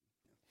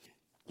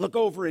look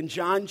over in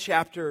John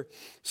chapter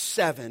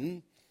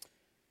 7.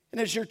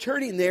 And as you're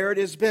turning there, it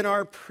has been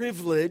our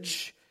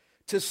privilege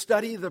to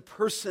study the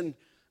person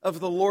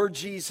of the Lord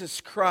Jesus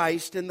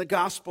Christ in the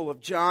Gospel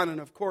of John. And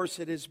of course,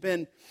 it has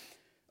been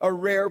a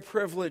rare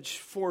privilege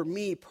for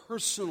me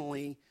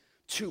personally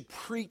to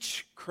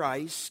preach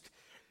Christ.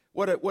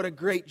 What a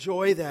great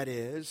joy that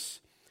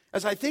is.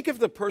 As I think of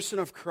the person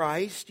of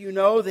Christ, you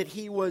know that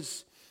he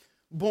was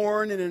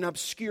born in an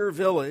obscure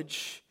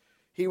village.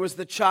 He was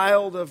the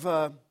child of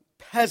a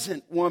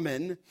peasant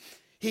woman.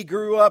 He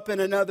grew up in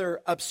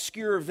another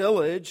obscure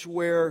village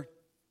where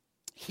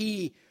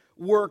he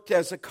worked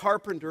as a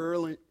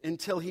carpenter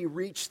until he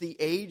reached the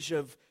age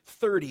of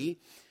 30.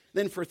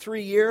 Then for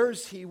 3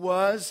 years, he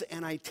was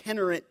an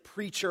itinerant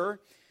preacher.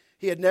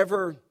 He had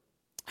never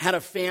had a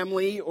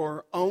family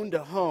or owned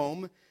a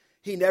home.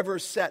 He never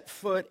set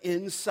foot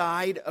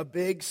inside a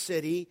big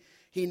city.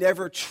 He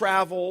never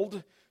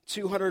traveled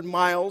 200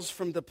 miles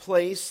from the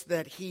place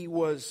that he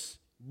was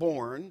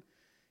born.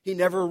 He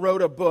never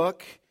wrote a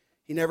book.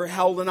 He never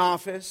held an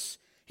office.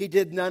 He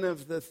did none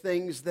of the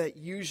things that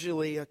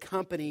usually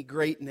accompany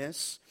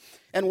greatness.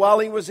 And while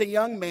he was a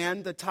young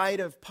man, the tide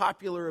of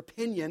popular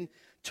opinion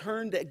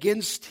turned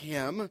against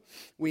him.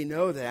 We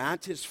know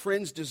that. His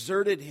friends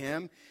deserted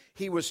him.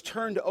 He was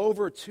turned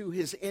over to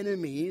his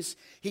enemies.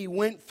 He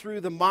went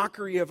through the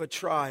mockery of a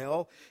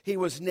trial. He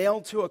was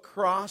nailed to a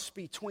cross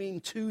between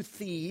two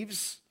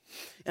thieves.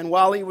 And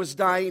while he was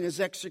dying, his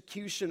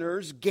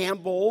executioners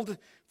gambled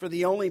for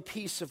the only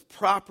piece of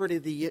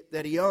property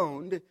that he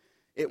owned.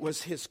 It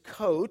was his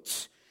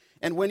coat.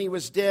 And when he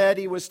was dead,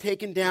 he was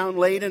taken down,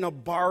 laid in a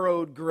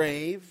borrowed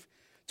grave.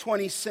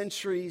 20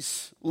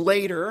 centuries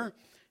later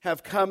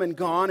have come and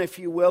gone, if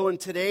you will, and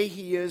today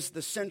he is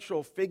the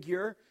central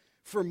figure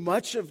for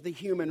much of the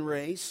human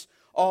race.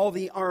 All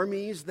the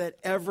armies that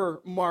ever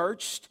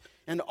marched,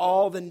 and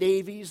all the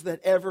navies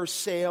that ever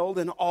sailed,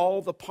 and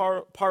all the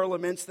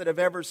parliaments that have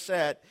ever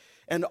sat,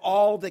 and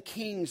all the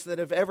kings that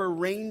have ever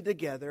reigned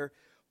together,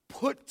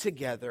 put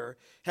together,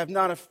 have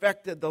not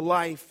affected the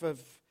life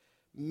of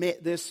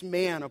this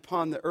man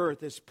upon the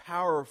earth as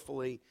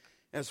powerfully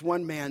as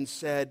one man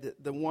said,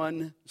 the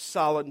one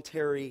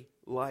solitary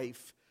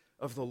life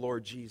of the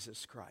Lord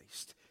Jesus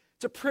Christ.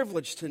 It's a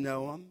privilege to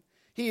know him.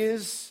 He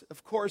is,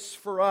 of course,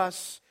 for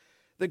us,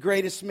 the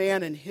greatest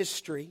man in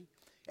history,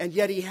 and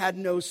yet he had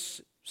no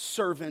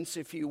servants,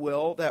 if you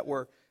will, that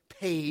were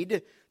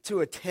paid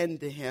to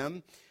attend to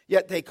him,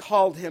 yet they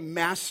called him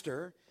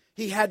master.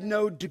 He had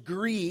no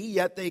degree,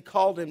 yet they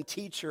called him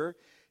teacher.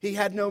 He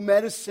had no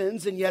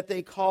medicines, and yet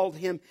they called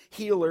him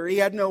healer. He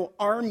had no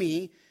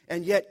army,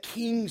 and yet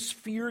kings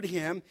feared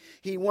him.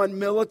 He won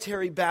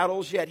military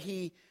battles, yet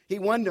he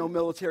won no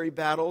military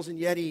battles, and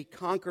yet he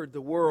conquered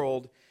the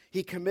world.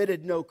 He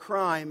committed no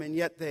crime, and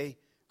yet they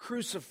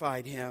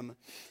crucified him.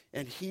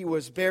 And he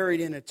was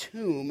buried in a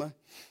tomb,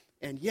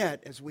 and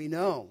yet, as we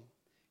know,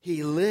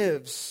 he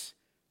lives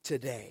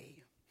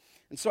today.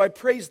 And so I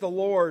praise the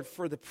Lord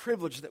for the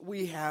privilege that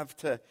we have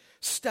to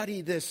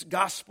study this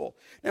gospel.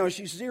 Now, as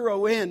you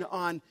zero in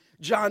on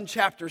John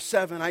chapter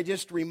 7, I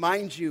just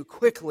remind you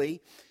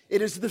quickly,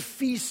 it is the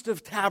Feast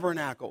of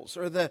Tabernacles,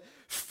 or the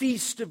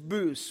Feast of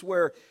Booths,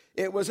 where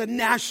it was a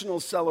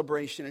national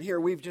celebration. And here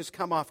we've just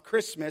come off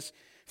Christmas.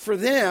 For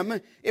them,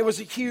 it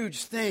was a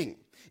huge thing.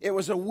 It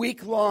was a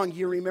week-long,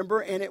 you remember,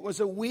 and it was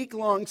a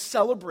week-long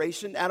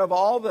celebration. Out of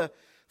all the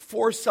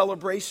 4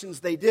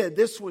 celebrations they did,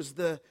 this was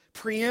the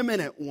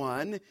preeminent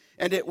one,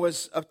 and it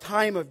was a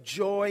time of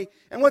joy.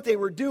 And what they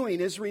were doing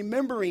is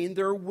remembering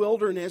their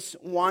wilderness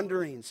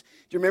wanderings.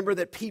 Do you remember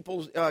that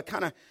people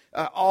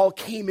all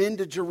came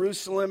into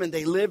Jerusalem and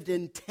they lived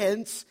in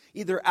tents,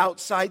 either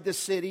outside the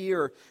city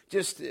or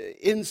just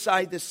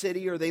inside the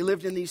city, or they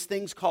lived in these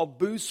things called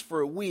booths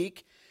for a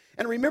week.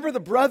 And remember, the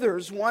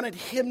brothers wanted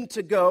him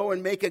to go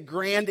and make a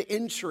grand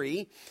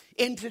entry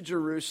into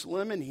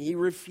Jerusalem, and he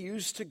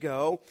refused to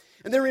go.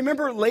 And then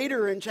remember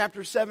later in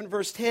chapter 7,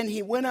 verse 10,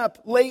 he went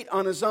up late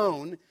on his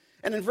own.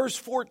 And in verse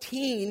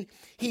 14,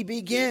 he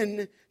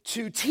began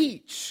to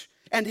teach.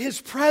 And his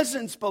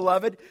presence,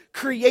 beloved,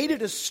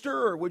 created a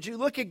stir. Would you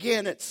look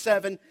again at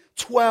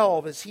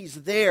 7:12 as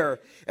he's there,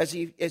 as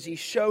he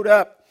showed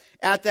up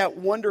at that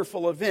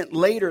wonderful event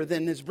later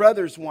than his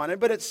brothers wanted.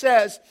 But it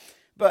says,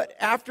 but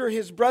after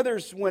his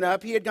brothers went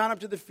up, he had gone up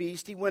to the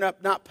feast. He went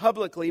up not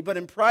publicly, but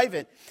in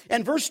private.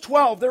 And verse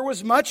 12, there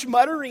was much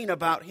muttering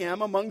about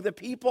him among the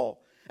people.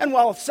 And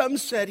while some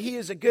said he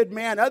is a good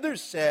man,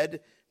 others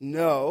said,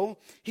 no,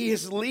 he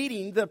is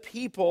leading the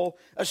people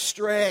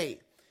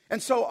astray.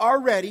 And so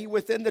already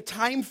within the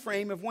time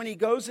frame of when he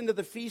goes into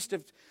the Feast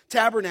of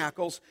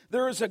Tabernacles,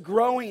 there is a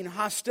growing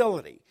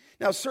hostility.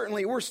 Now,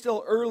 certainly, we're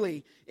still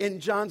early in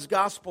John's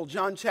Gospel,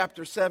 John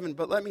chapter 7,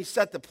 but let me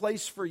set the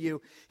place for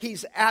you.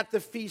 He's at the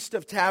Feast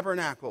of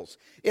Tabernacles.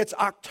 It's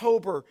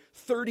October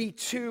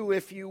 32,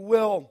 if you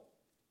will,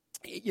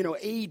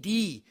 AD,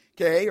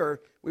 okay, or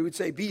we would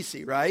say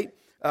BC, right?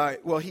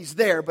 he's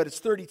there, but it's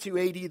 32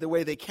 AD the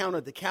way they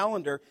counted the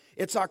calendar.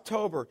 It's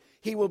October.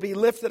 He will be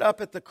lifted up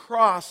at the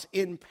cross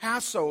at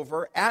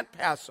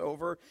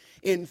Passover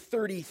in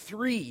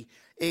 33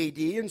 AD.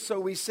 And so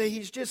we say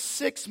he's just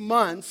 6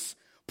 months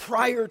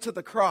prior to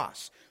the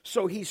cross.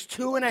 So he's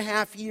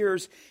 2.5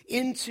 years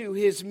into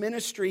his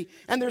ministry,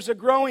 and there's a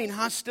growing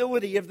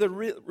hostility of the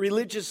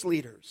religious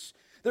leaders.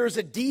 There is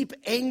a deep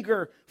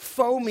anger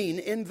foaming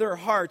in their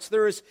hearts.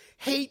 There is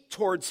hate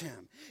towards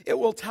him. It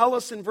will tell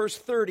us in verse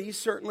 30,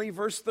 certainly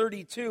verse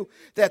 32,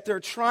 that they're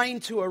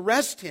trying to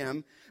arrest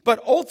him,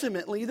 but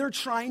ultimately they're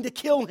trying to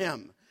kill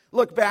him.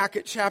 Look back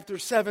at chapter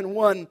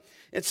 7:1.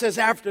 It says,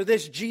 after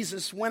this,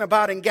 Jesus went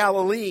about in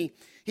Galilee.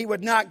 He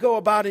would not go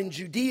about in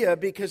Judea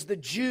because the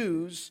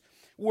Jews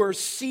were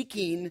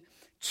seeking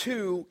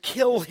to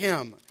kill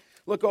him.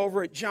 Look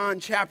over at John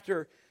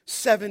chapter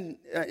 7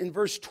 in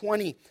verse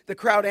 20. The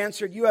crowd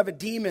answered, you have a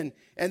demon.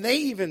 And they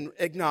even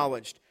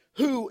acknowledged,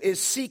 who is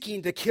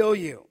seeking to kill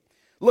you?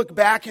 Look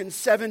back in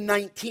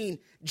 7:19.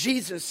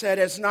 Jesus said,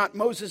 has not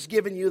Moses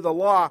given you the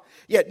law?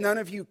 Yet none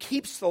of you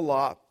keeps the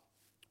law.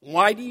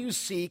 Why do you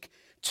seek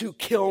to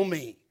kill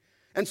me?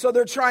 And so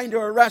they're trying to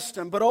arrest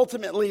him, but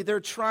ultimately they're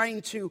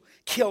trying to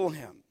kill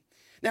him.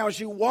 Now, as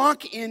you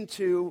walk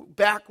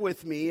back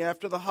with me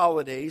after the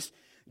holidays,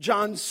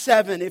 John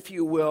 7, if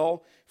you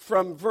will,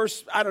 from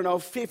verse,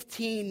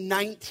 15,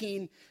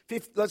 19,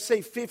 let's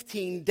say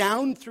 15,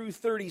 down through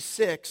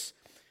 36,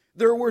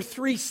 there were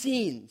 3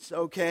 scenes,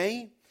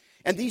 okay?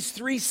 And these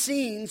 3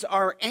 scenes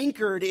are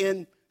anchored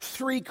in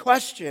 3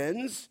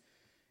 questions,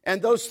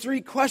 and those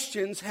 3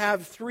 questions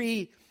have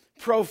 3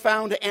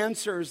 profound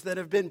answers that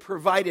have been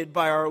provided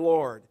by our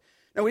Lord.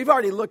 Now, we've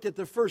already looked at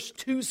the first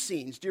 2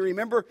 scenes. Do you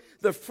remember?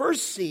 The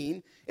first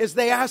scene is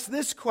they ask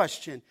this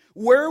question: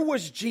 where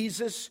was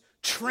Jesus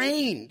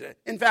trained?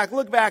 In fact,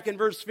 look back in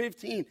verse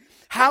 15.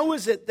 How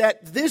is it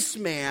that this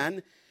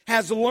man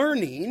has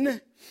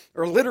learning,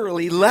 or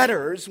literally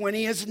letters, when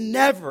he has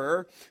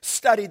never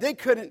studied? They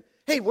couldn't,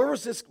 hey, where'd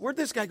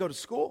this guy go to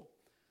school?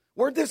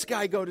 Where'd this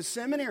guy go to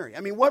seminary? I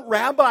mean, what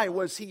rabbi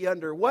was he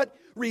under? What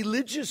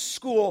religious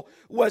school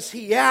was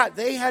he at?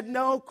 They had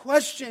no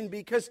question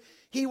because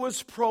he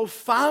was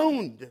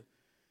profound.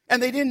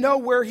 And they didn't know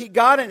where he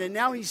got it. And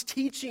now he's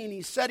teaching,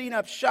 he's setting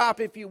up shop,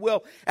 if you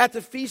will, at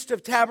the Feast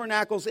of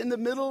Tabernacles in the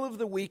middle of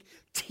the week,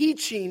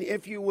 teaching,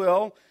 if you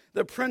will,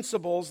 the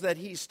principles that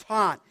he's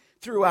taught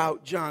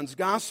throughout John's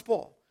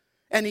gospel.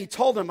 And he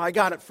told them, I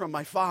got it from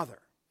my Father.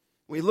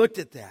 We looked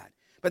at that.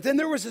 But then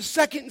there was a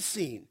second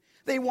scene.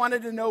 They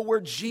wanted to know where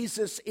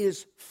Jesus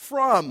is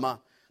from.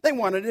 They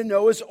wanted to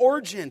know his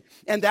origin.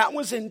 And that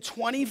was in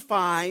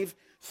 25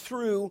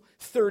 through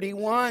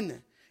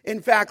 31.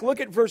 In fact, look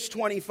at verse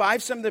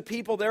 25. Some of the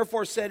people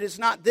therefore said, is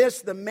not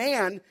this the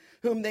man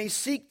whom they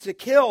seek to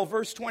kill?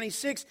 Verse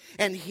 26,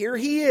 and here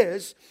he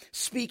is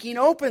speaking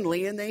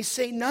openly, and they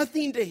say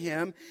nothing to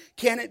him.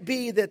 Can it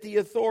be that the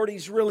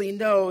authorities really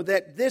know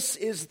that this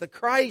is the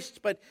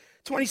Christ? But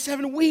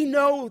 27, we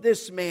know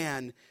this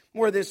man,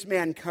 where this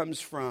man comes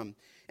from.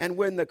 And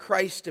when the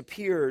Christ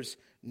appears,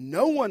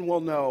 no one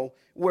will know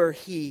where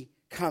he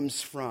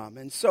comes from.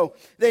 And so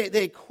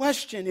they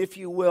question, if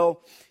you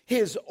will,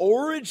 his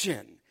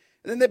origin.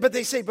 But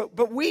they say,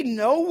 but we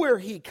know where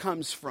he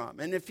comes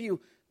from. And if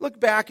you look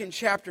back in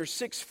chapter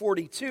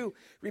 6:42,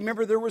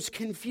 remember there was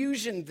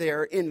confusion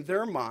there in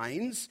their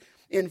minds.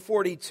 In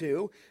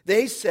 42,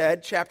 they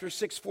said, chapter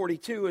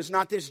 6:42, is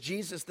not this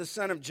Jesus, the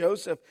son of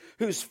Joseph,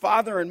 whose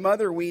father and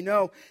mother we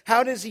know?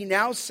 How does he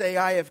now say,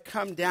 I have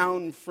come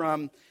down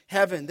from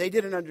heaven? They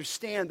didn't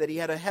understand that he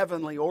had a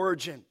heavenly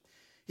origin.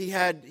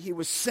 He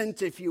was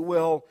sent, if you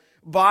will,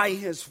 by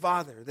his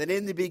Father. That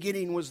in the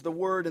beginning was the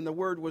Word, and the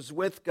Word was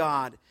with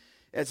God,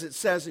 as it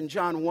says in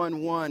John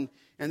 1:1.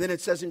 And then it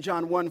says in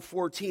John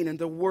 1:14, and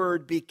the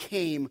Word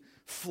became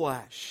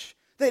flesh.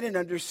 They didn't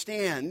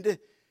understand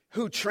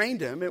who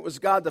trained him. It was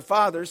God the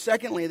Father.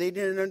 Secondly, they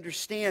didn't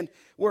understand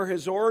where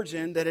his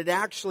origin, that it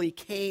actually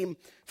came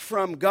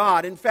from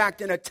God. In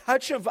fact, in a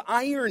touch of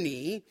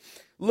irony,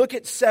 look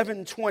at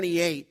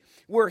 7:28,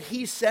 where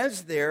he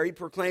says there, he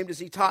proclaimed as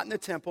he taught in the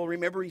temple.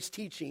 Remember, he's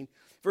teaching.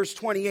 Verse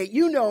 28,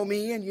 you know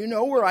me and you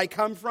know where I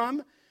come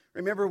from.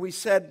 Remember, we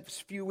said a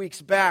few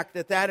weeks back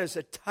that is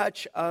a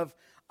touch of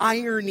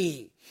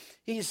irony.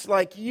 He's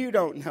like, you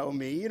don't know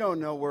me. You don't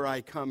know where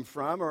I come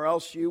from, or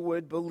else you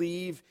would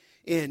believe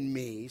in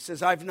me. He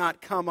says, I've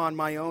not come on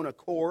my own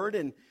accord.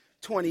 In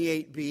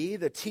 28b,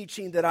 the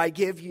teaching that I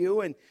give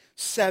you in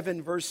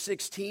 7 verse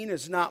 16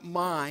 is not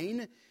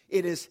mine.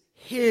 It is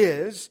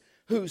his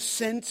who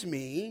sent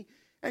me.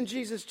 And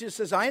Jesus just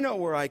says, I know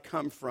where I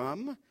come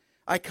from.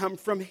 I come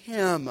from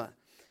him.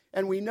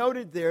 And we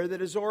noted there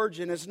that his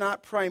origin is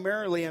not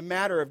primarily a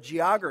matter of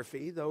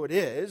geography, though it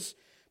is,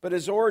 but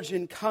his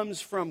origin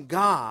comes from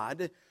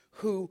God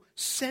who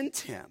sent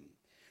him.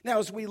 Now,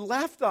 as we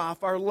left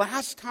off our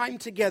last time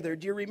together,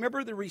 do you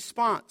remember the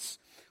response?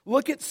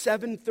 Look at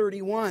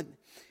 7:31.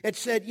 It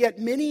said, yet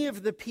many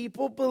of the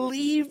people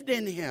believed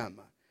in him.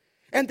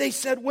 And they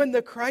said, when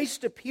the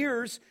Christ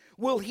appears,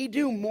 will he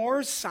do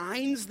more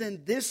signs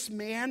than this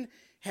man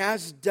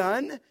has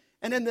done.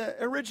 And in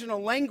the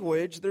original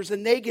language, there's a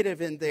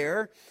negative in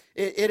there.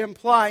 It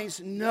implies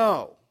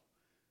no.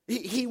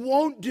 He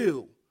won't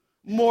do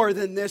more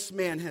than this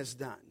man has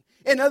done.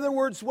 In other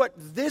words, what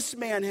this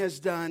man has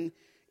done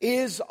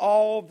is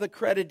all the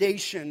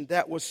accreditation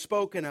that was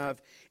spoken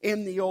of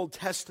in the Old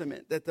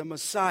Testament that the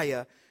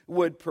Messiah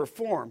would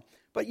perform.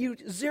 But you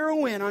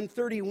zero in on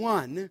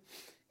 31,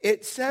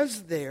 it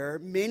says there,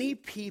 many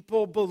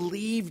people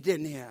believed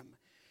in him,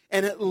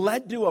 and it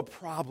led to a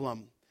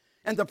problem.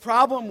 And the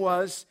problem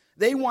was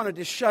they wanted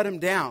to shut him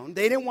down.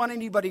 They didn't want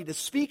anybody to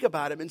speak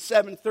about him in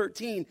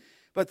 7:13.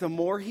 But the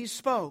more he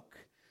spoke,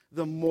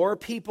 the more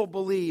people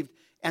believed,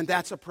 and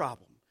that's a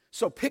problem.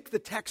 So pick the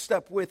text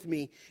up with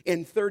me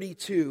in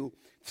 32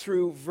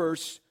 through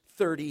verse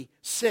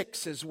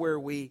 36 is where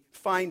we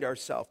find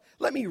ourselves.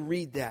 Let me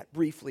read that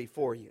briefly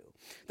for you.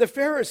 The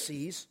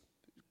Pharisees,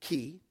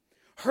 key,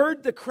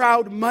 heard the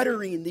crowd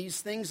muttering these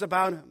things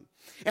about him.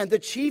 And the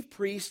chief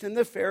priest and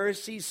the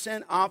Pharisees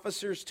sent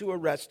officers to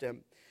arrest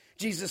him.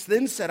 Jesus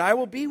then said, I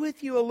will be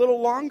with you a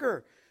little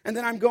longer, and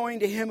then I'm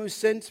going to him who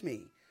sent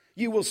me.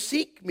 You will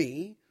seek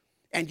me,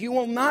 and you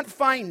will not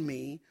find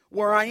me.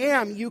 Where I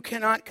am, you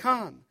cannot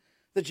come.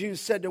 The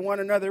Jews said to one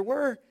another,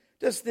 where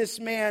does this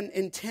man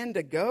intend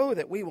to go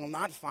that we will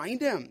not find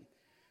him?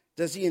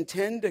 Does he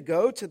intend to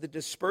go to the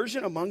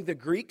dispersion among the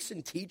Greeks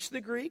and teach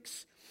the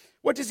Greeks?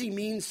 What does he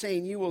mean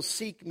saying, you will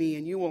seek me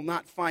and you will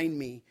not find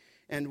me,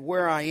 and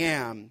where I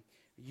am,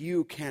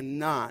 you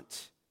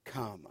cannot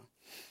come?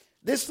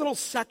 This little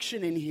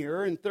section in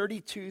here, in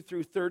 32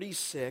 through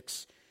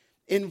 36,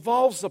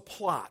 involves a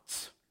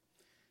plot.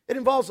 It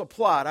involves a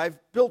plot. I've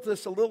built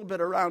this a little bit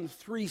around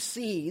 3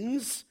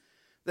 scenes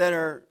that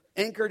are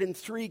anchored in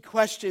 3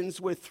 questions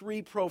with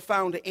 3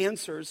 profound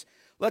answers.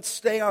 Let's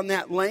stay on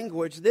that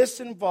language. This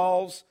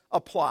involves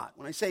a plot.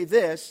 When I say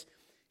this,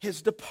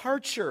 his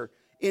departure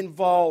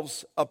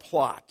involves a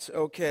plot,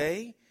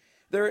 okay?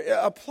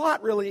 A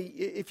plot really,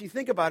 if you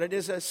think about it,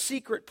 is a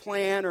secret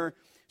plan or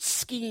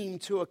scheme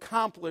to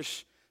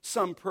accomplish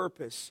some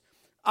purpose.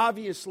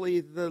 Obviously,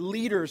 the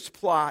leader's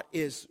plot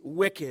is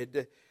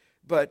wicked,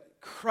 but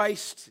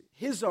Christ,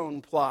 his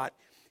own plot,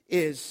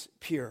 is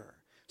pure.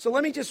 So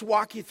let me just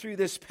walk you through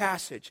this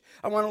passage.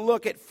 I want to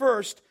look at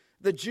first,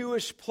 the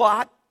Jewish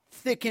plot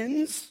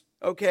thickens,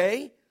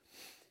 okay?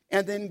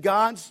 And then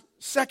God's,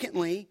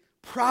 secondly,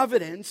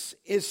 providence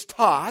is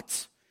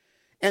taught.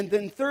 And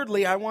then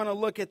thirdly, I want to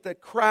look at the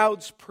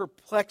crowd's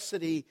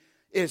perplexity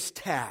is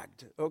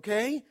tagged,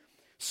 okay?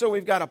 So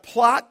we've got a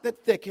plot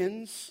that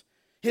thickens,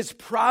 his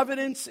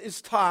providence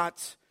is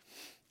taught,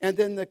 and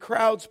then the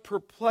crowd's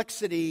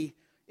perplexity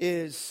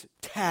is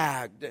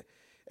tagged.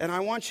 And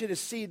I want you to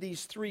see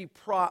these 3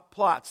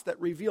 plots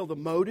that reveal the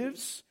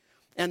motives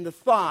and the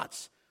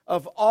thoughts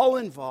of all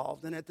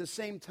involved. And at the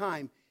same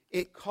time,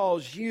 it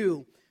calls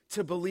you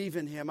to believe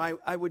in him.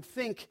 I would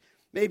think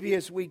maybe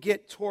as we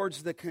get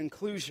towards the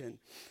conclusion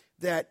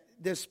that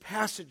this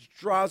passage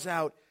draws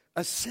out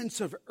a sense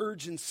of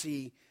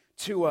urgency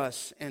to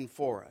us and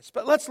for us.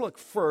 But let's look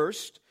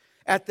first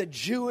at the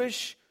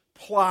Jewish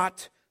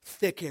plot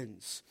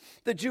thickens.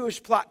 The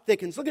Jewish plot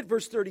thickens. Look at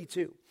verse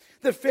 32.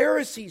 The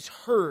Pharisees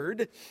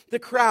heard the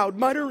crowd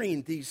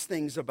muttering these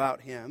things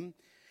about him,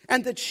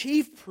 and the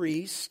chief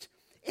priest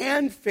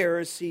and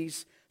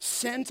Pharisees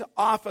sent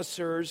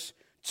officers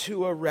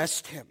to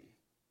arrest him.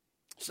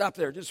 Stop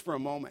there just for a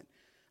moment.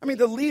 I mean,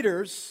 the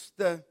leaders,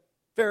 the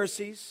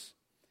Pharisees,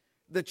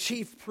 the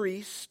chief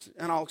priest,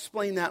 and I'll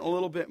explain that a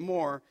little bit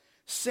more,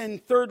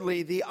 send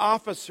thirdly the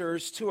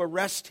officers to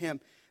arrest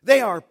him.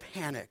 They are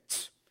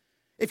panicked.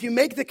 If you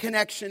make the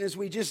connection, as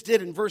we just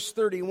did in verse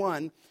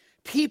 31,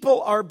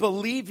 people are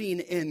believing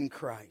in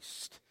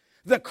Christ.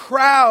 The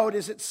crowd,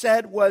 as it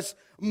said, was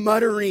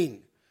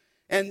muttering.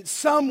 And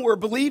some were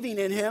believing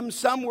in him.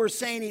 Some were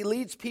saying he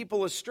leads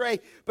people astray.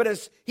 But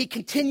as he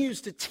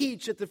continues to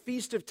teach at the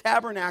Feast of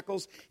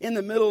Tabernacles in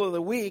the middle of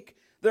the week,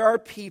 there are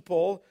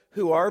people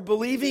who are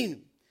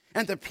believing.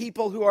 And the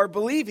people who are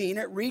believing,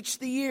 it reached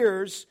the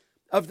ears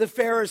of the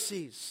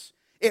Pharisees.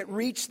 It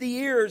reached the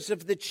ears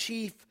of the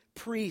chief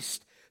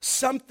priest.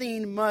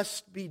 Something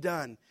must be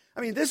done.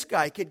 I mean, this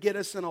guy could get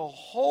us in a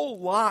whole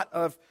lot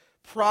of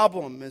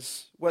problem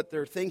is what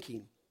they're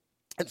thinking.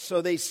 And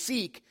so they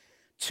seek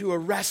to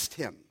arrest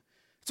him.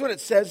 That's what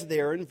it says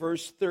there in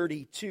verse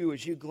 32.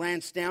 As you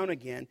glance down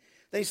again,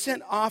 they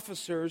sent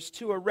officers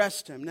to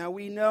arrest him. Now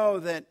we know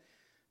that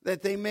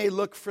they may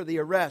look for the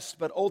arrest,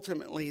 but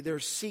ultimately they're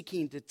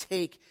seeking to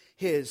take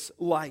his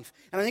life.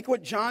 And I think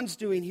what John's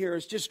doing here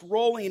is just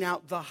rolling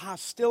out the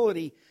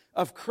hostility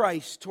of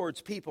Christ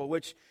towards people,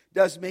 which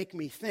does make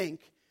me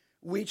think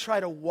we try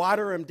to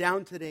water him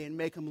down today and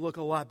make him look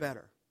a lot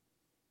better.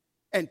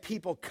 And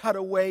people cut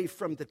away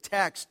from the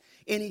text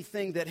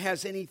anything that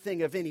has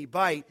anything of any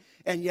bite.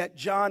 And yet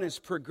John is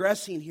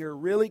progressing here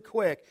really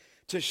quick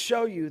to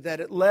show you that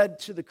it led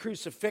to the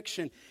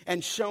crucifixion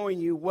and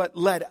showing you what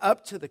led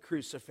up to the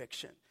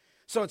crucifixion.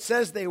 So it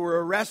says they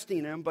were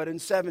arresting him, but in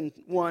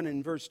 7:1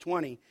 and verse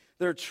 20,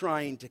 they're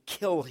trying to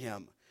kill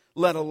him.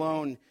 let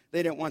alone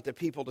they didn't want the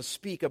people to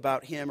speak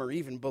about him or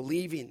even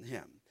believe in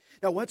him.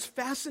 Now, what's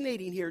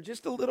fascinating here,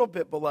 just a little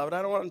bit, beloved,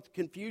 I don't want to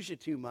confuse you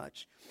too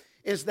much,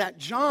 is that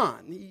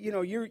John,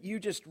 you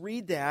just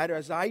read that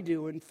as I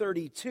do in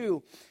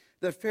 32,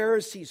 the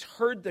Pharisees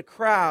heard the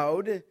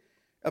crowd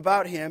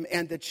about him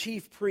and the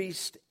chief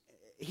priest.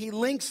 He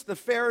links the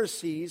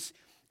Pharisees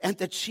and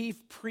the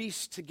chief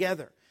priest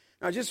together.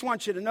 Now, I just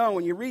want you to know,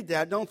 when you read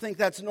that, don't think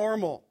that's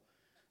normal.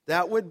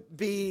 That would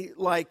be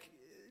like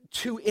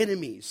two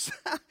enemies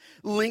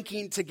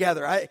linking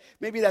together.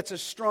 Maybe that's a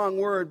strong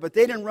word, but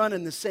they didn't run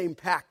in the same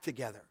pack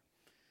together.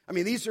 I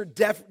mean, these are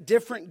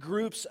different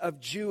groups of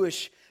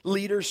Jewish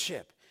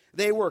leadership.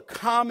 They were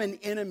common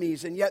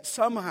enemies, and yet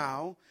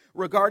somehow,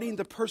 regarding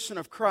the person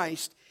of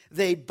Christ,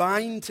 they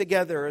bind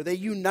together, they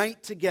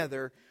unite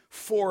together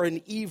for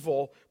an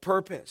evil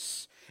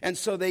purpose. And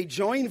so they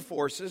join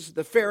forces,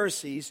 the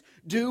Pharisees,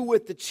 do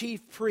with the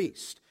chief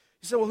priest.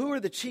 You say, well, who are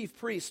the chief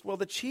priests? Well,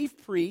 the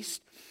chief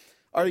priests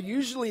are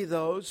usually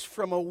those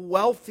from a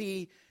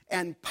wealthy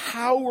and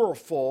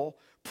powerful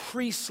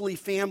priestly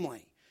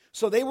family.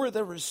 So they were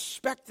the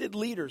respected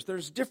leaders.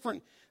 There's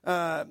different,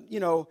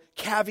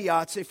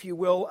 caveats, if you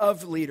will,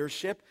 of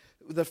leadership.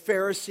 The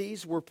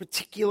Pharisees were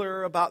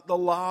particular about the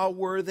law,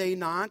 were they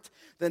not?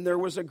 Then there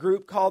was a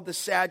group called the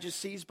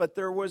Sadducees, but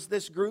there was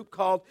this group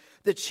called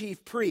the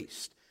chief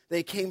priest.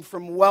 They came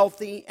from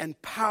wealthy and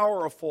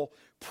powerful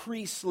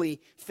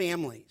priestly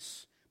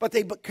families. But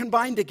they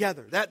combined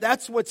together.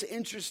 That's what's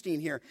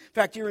interesting here. In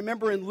fact, you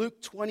remember in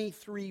Luke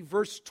 23,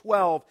 verse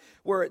 12,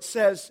 where it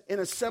says in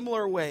a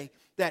similar way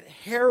that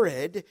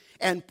Herod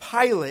and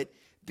Pilate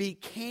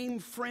became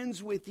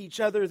friends with each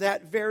other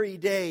that very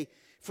day.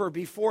 For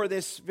before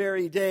this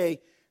very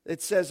day,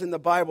 it says in the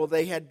Bible,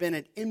 they had been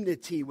at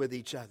enmity with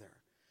each other.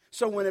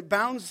 So when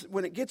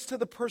it gets to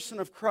the person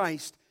of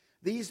Christ,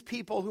 these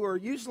people who are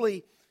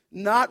usually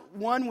not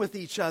one with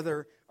each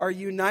other are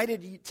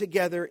united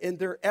together in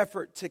their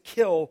effort to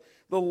kill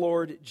the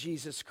Lord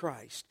Jesus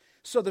Christ.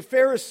 So the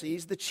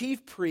Pharisees, the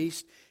chief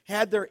priest,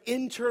 had their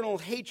internal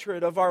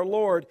hatred of our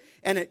Lord,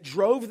 and it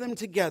drove them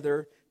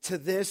together to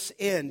this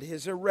end,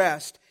 his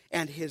arrest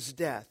and his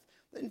death.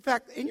 In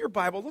fact, in your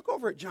Bible, look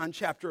over at John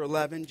chapter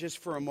 11 just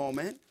for a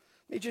moment.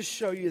 Let me just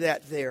show you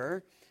that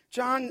there.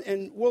 John,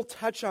 and we'll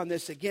touch on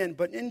this again,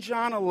 but in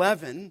John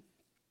 11,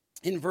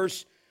 in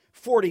verse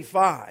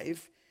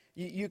 45,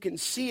 you can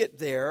see it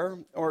there,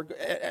 or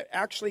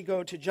actually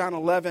go to John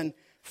 11,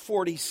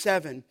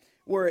 47,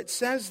 where it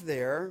says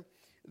there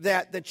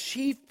that the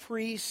chief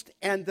priest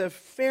and the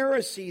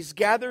Pharisees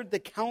gathered the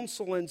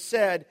council and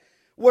said,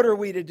 "What are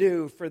we to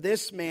do? For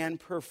this man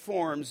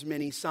performs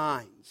many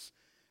signs."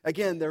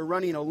 Again, they're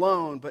running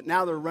alone, but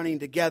now they're running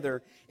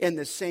together in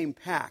the same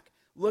pack.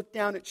 Look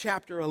down at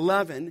chapter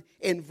 11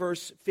 in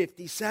verse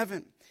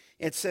 57.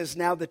 It says,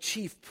 "Now the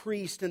chief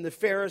priest and the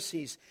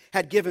Pharisees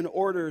had given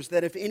orders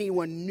that if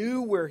anyone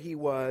knew where he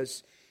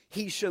was,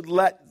 he should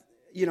let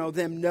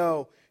them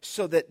know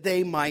so that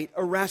they might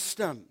arrest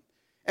him."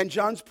 And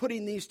John's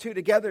putting these two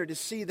together to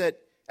see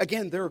that,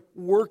 again, they're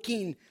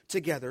working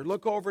together.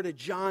 Look over to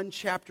John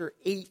chapter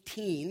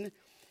 18.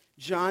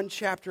 John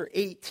chapter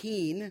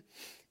 18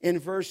 in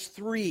verse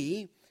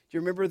 3. Do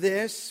you remember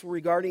this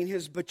regarding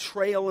his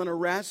betrayal and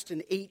arrest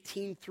in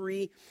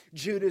 18:3?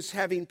 Judas,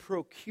 having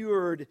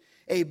procured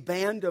a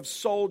band of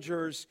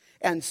soldiers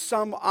and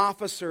some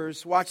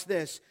officers, watch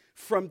this,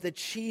 from the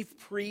chief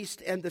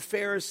priest and the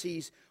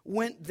Pharisees,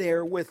 went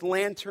there with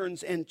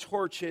lanterns and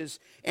torches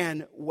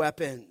and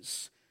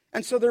weapons.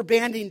 And so they're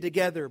banding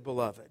together,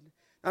 beloved.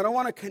 I don't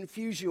want to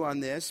confuse you on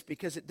this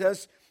because it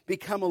does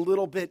become a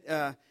little bit,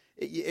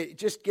 it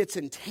just gets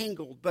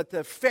entangled. But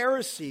the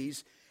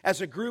Pharisees,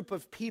 as a group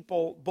of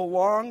people,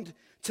 belonged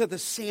to the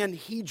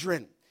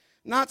Sanhedrin.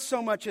 Not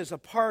so much as a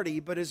party,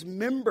 but as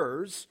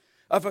members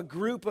of a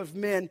group of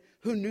men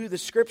who knew the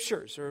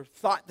Scriptures or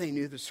thought they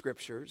knew the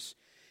Scriptures.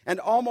 And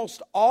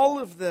almost all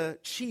of the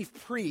chief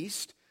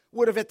priests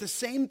would have at the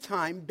same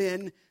time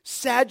been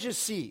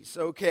Sadducees,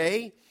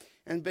 okay?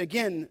 And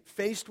again,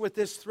 faced with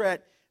this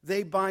threat,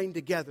 they bind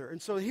together.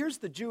 And so here's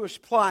the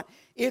Jewish plot.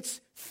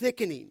 It's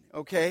thickening,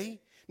 okay?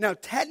 Now,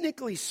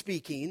 technically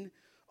speaking,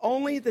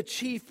 only the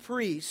chief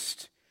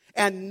priest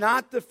and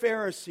not the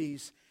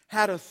Pharisees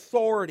had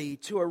authority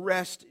to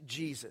arrest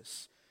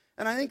Jesus.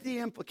 And I think the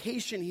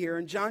implication here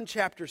in John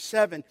chapter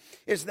 7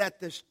 is that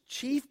the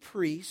chief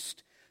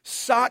priest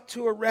sought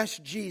to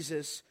arrest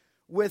Jesus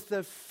with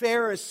the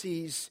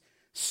Pharisees'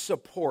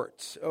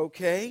 support,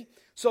 okay?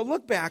 So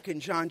look back in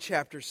John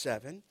chapter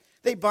 7.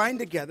 They bind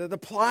together. The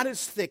plot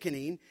is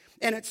thickening.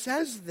 And it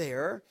says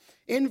there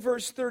in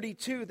verse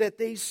 32 that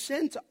they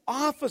sent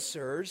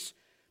officers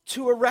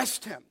to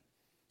arrest him.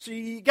 So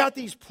you got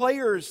these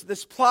players.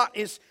 This plot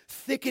is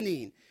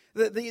thickening.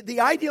 The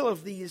ideal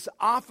of these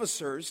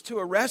officers to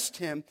arrest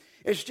him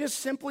is just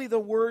simply the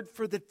word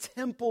for the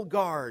temple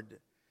guard.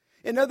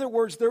 In other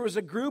words, there was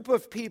a group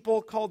of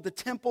people called the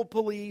temple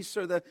police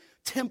or the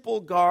temple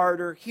guard,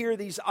 or here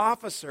these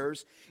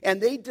officers, and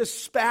they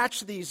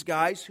dispatched these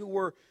guys who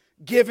were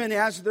given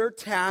as their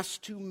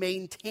task to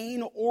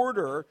maintain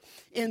order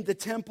in the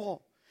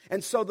temple.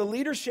 And so the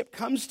leadership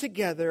comes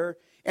together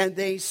and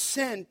they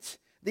sent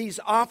these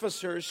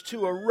officers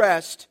to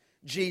arrest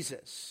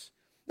Jesus.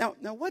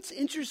 Now what's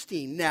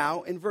interesting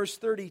now in verse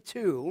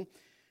 32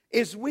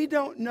 is we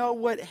don't know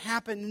what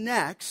happened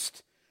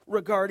next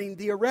regarding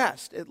the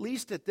arrest, at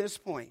least at this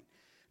point.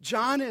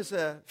 John is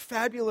a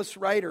fabulous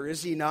writer,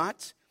 is he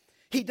not?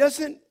 He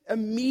doesn't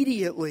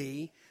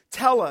immediately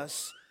tell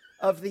us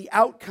of the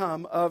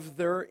outcome of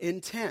their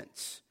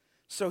intents.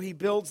 So he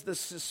builds the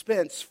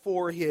suspense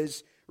for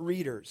his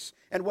readers.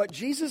 And what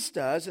Jesus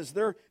does is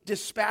they're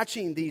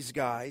dispatching these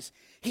guys.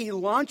 He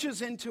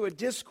launches into a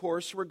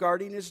discourse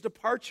regarding his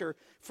departure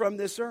from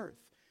this earth.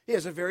 He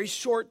has a very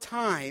short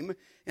time,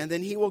 and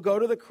then he will go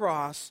to the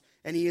cross,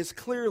 and he is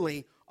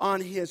clearly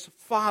on his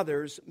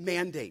Father's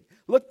mandate.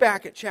 Look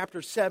back at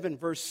chapter 7,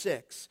 verse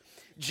 6.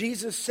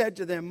 Jesus said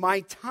to them,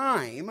 "My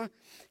time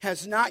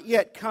has not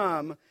yet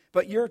come,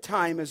 but your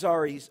time is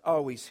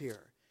always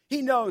here."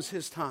 He knows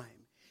his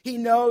time. He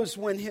knows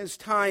when his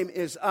time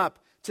is up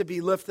to be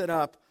lifted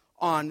up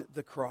on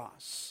the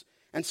cross.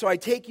 And so I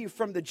take you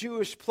from the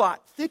Jewish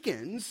plot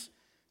thickens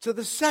to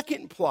the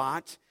second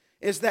plot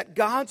is that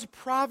God's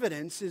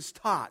providence is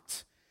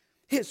taught.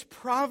 His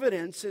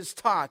providence is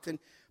taught. And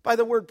by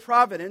the word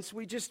providence,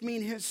 we just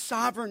mean his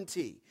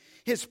sovereignty.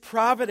 His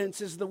providence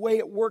is the way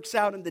it works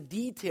out in the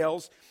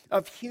details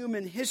of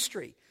human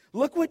history.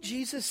 Look what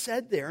Jesus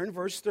said there in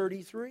verse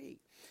 33.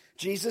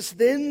 Jesus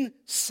then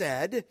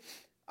said,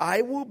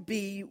 "I will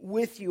be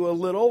with you a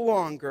little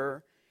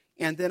longer,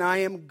 and then I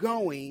am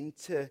going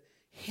to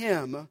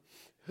him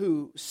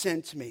who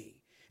sent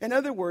me." In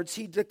other words,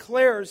 he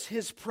declares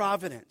his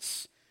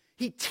providence.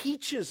 He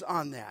teaches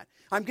on that.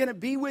 I'm going to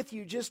be with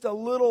you just a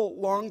little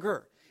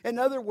longer. In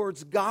other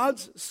words,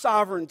 God's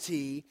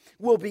sovereignty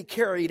will be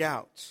carried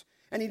out.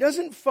 And he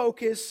doesn't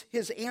focus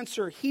his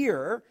answer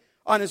here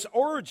on his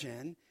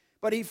origin,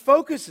 but he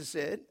focuses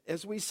it,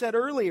 as we said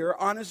earlier,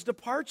 on his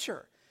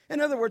departure.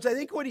 In other words, I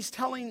think what he's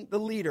telling the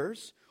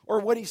leaders, or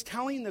what he's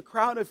telling the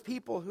crowd of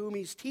people whom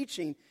he's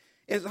teaching,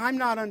 is I'm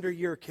not under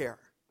your care.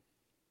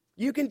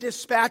 You can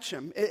dispatch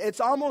him.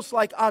 It's almost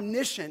like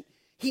omniscient.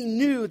 He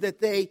knew that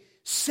they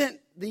sent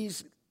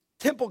these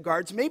temple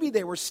guards. Maybe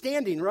they were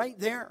standing right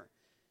there.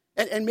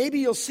 And maybe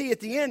you'll see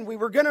at the end, we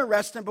were going to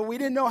arrest him, but we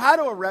didn't know how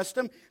to arrest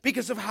him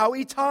because of how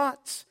he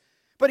taught.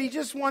 But he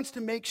just wants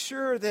to make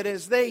sure that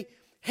as they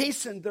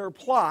hastened their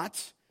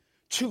plot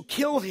to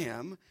kill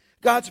him,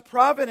 God's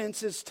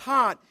providence is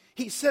taught.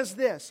 He says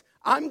this,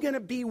 "I'm going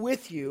to be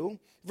with you,"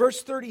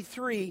 verse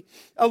 33,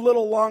 "a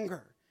little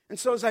longer." And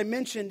so as I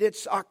mentioned,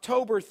 it's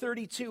October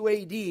 32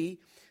 AD.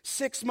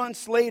 6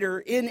 months later,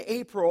 in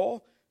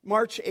April,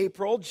 March,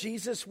 April,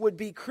 Jesus would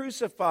be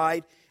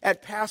crucified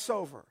at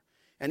Passover.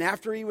 And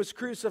after he was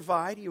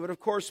crucified, he would, of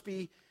course,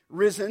 be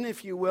risen,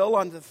 if you will,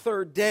 on the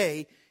third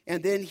day,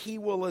 and then he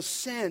will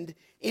ascend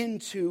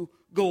into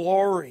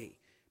glory.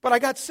 But I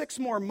got 6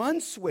 more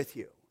months with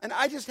you, and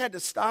I just had to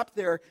stop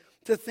there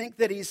to think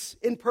that he's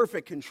in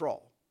perfect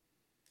control.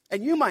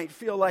 And you might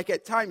feel like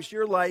at times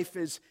your life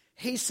is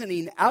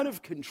hastening out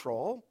of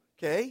control,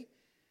 okay?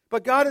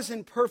 But God is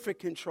in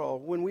perfect control.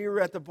 When we were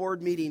at the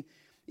board meeting,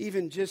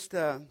 even just,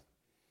 a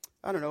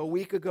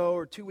week ago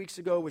or 2 weeks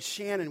ago with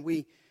Shannon,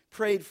 we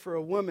prayed for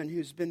a woman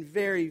who's been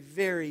very,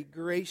 very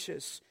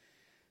gracious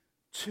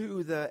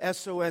to the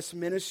SOS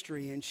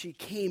ministry. And she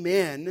came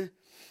in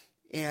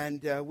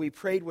and we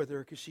prayed with her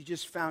because she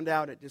just found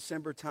out at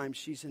December time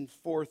she's in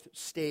 4th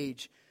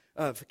stage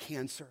of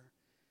cancer.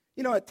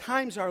 You know, at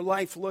times our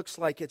life looks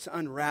like it's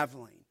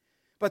unraveling.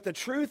 But the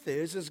truth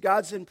is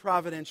God's in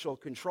providential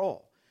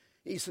control.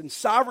 He's in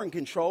sovereign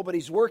control, but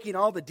he's working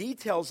all the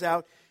details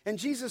out. And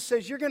Jesus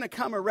says, "You're going to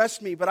come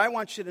arrest me, but I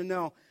want you to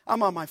know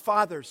I'm on my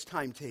Father's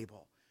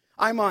timetable.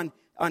 I'm on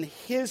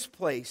his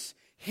place,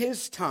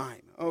 his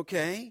time,"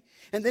 okay?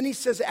 And then he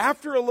says,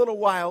 after a little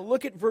while,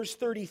 look at verse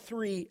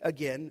 33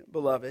 again,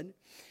 beloved.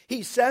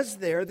 He says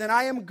there, "Then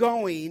I am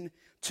going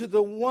to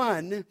the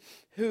one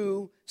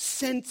who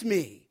sent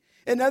me."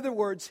 In other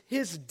words,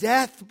 his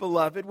death,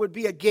 beloved, would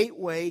be a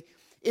gateway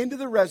into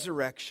the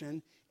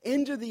resurrection,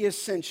 into the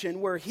ascension,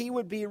 where he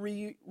would be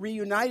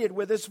reunited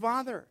with his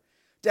Father.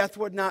 Death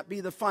would not be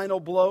the final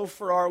blow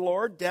for our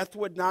Lord. Death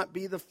would not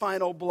be the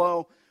final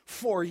blow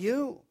for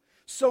you.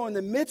 So in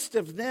the midst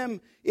of them,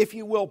 if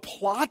you will,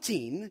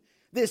 plotting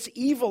this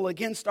evil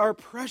against our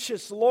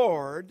precious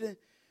Lord,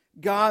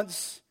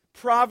 God's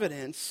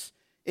providence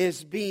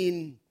is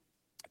being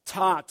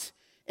taught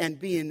and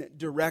being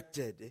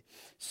directed.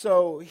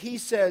 So he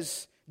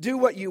says, "Do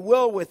what you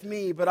will with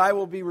me, but I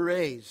will be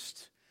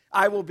raised.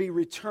 I will be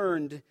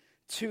returned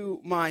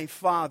to my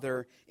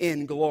Father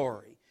in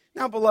glory."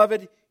 Now,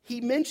 beloved,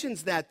 he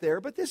mentions that there,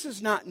 but this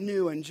is not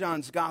new in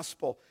John's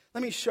gospel.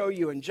 Let me show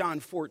you in John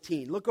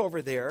 14. Look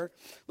over there.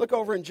 Look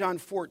over in John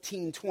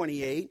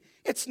 14:28.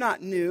 It's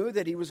not new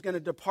that he was going to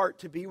depart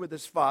to be with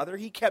his Father.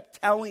 He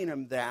kept telling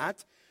him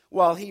that.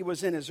 while he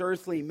was in his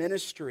earthly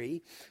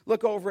ministry.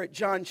 Look over at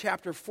John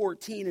chapter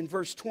 14 and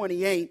verse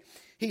 28.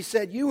 He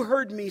said, "You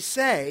heard me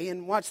say,"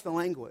 and watch the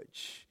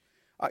language.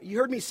 "You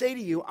heard me say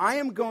to you, I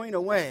am going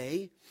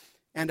away,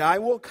 and I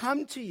will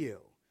come to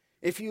you.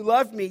 If you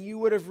loved me, you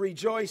would have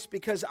rejoiced,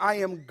 because I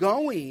am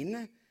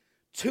going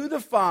to the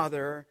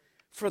Father,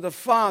 for the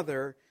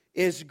Father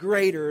is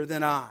greater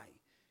than I."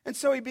 And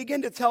so he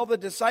began to tell the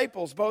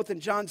disciples, both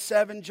in John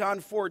 7, John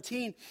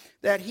 14,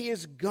 that he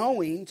is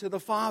going to the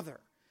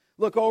Father.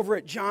 Look over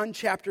at John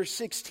chapter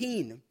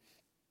 16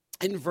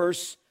 in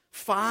verse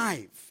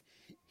 5.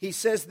 He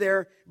says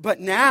there, "But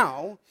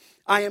now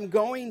I am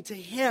going to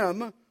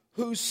him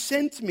who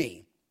sent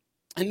me."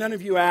 And none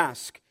of you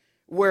ask,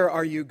 "Where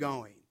are you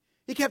going?"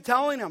 He kept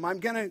telling them, "I'm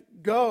going to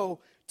go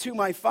to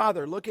my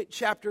Father." Look at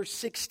chapter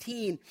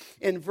 16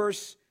 in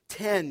verse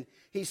 10.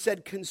 He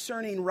said,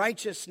 "Concerning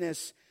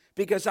righteousness,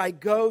 because I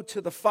go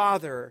to the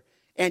Father,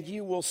 and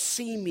you will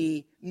see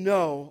me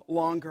no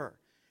longer."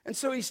 And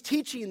so he's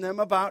teaching them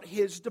about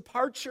his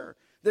departure.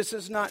 This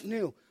is not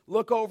new.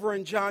 Look over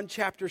in John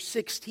chapter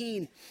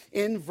 16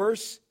 in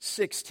verse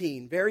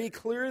 16. Very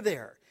clear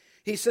there.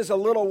 He says, "A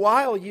little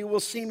while you will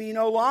see me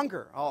no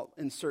longer." I'll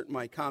insert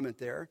my comment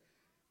there,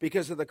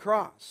 because of the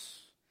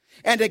cross.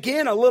 "And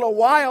again a little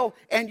while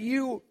and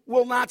you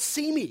will not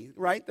see me."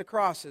 Right? The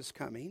cross is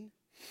coming.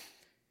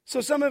 So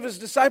some of his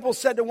disciples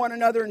said to one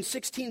another in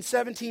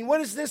 16:17,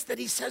 "What is this that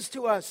he says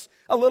to us?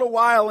 A little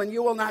while and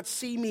you will not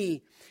see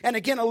me. And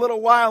again a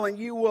little while and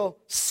you will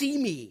see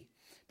me,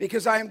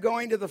 because I am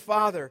going to the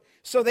Father."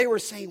 So they were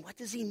saying, "What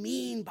does he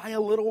mean by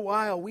a little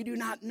while? We do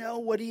not know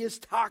what he is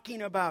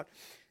talking about."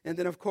 And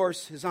then, of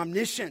course, his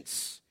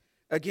omniscience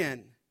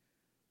again.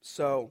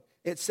 So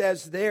it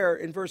says there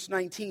in verse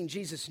 19,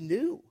 Jesus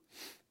knew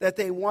that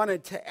they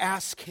wanted to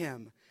ask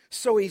him.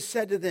 So he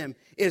said to them,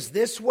 "Is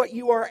this what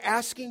you are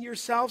asking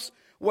yourselves?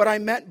 What I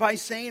meant by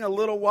saying a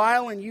little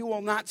while and you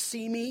will not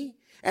see me?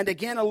 And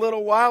again a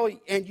little while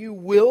and you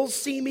will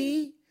see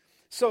me?"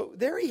 So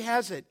there he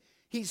has it.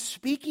 He's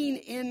speaking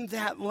in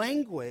that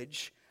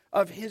language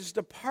of his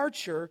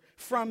departure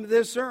from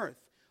this earth.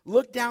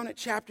 Look down at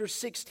chapter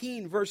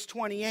 16, verse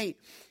 28.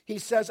 He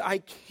says, "I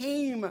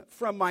came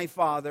from my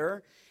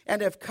Father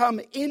and have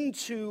come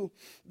into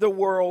the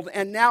world,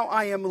 and now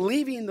I am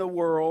leaving the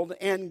world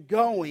and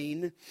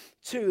going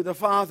to the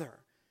Father."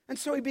 And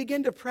so he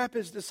began to prep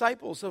his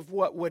disciples of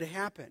what would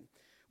happen.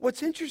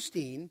 What's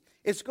interesting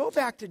is go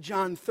back to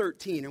John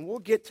 13, and we'll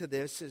get to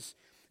this as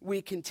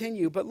we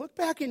continue. But look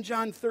back in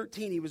John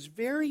 13. He was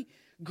very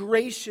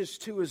gracious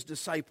to his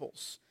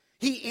disciples.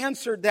 He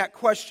answered that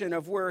question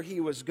of where he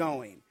was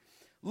going.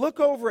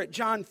 Look over at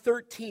John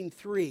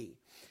 13:3.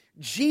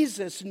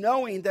 Jesus,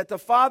 knowing that the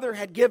Father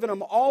had given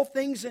him all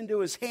things into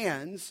his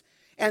hands,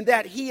 and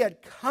that he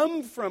had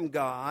come from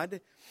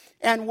God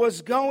and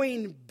was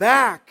going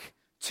back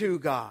to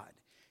God.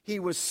 He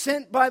was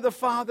sent by the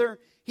Father.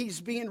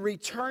 He's being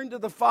returned to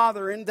the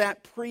Father in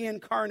that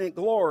pre-incarnate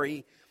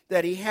glory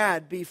that he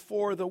had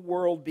before the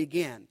world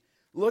began.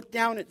 Look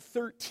down at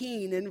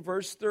 13 in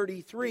verse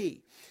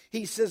 33.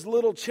 He says,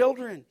 "Little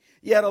children,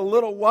 yet a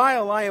little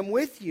while I am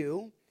with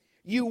you.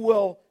 You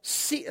will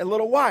see," a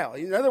little while.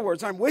 In other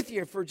words, I'm with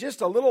you for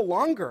just a little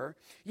longer.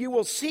 "You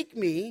will seek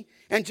me.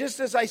 And just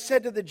as I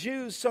said to the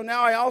Jews, so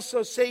now I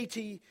also say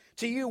to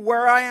you,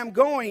 where I am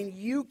going,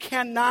 you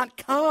cannot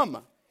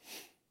come."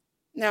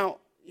 Now,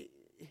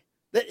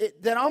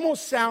 that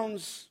almost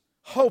sounds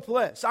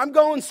hopeless. I'm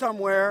going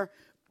somewhere,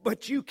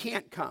 but you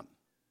can't come.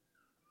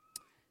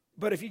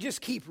 But if you just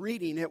keep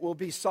reading, it will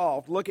be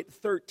solved. Look at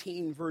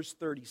 13, verse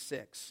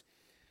 36.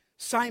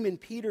 "Simon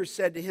Peter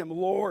said to him,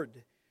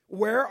 'Lord,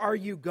 where are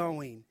you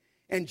going?'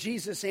 And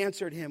Jesus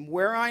answered him,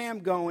 'Where I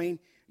am going,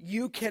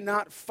 you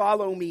cannot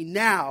follow me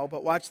now,'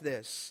 but watch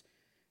this,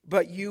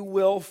 'but you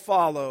will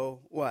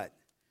follow,' what?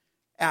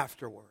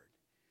 Afterward.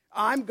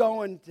 I'm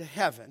going to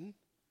heaven.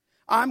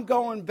 I'm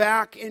going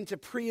back into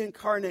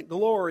pre-incarnate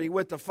glory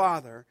with the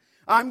Father.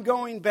 I'm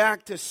going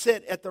back to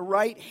sit at the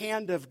right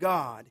hand of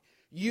God.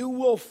 You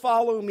will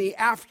follow me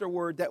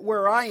afterward, that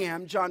where I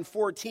am," John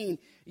 14,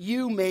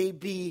 "you may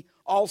be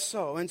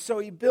also." And so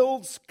he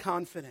builds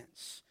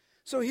confidence.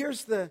 So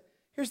here's the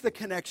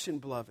connection,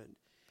 beloved.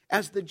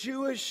 As the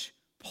Jewish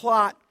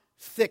plot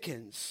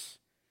thickens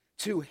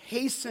to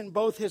hasten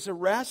both his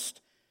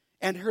arrest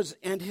and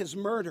his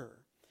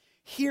murder,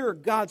 here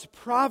God's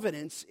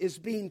providence is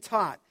being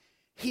taught.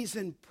 He's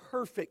in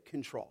perfect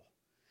control.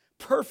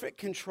 Perfect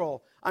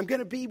control. I'm going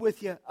to be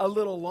with you a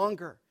little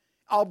longer.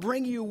 I'll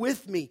bring you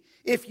with me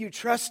if you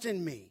trust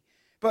in me.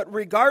 But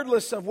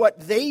regardless of what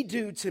they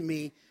do to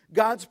me,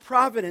 God's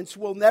providence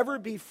will never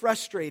be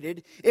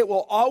frustrated. It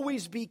will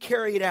always be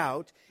carried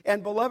out.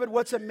 And beloved,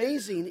 what's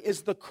amazing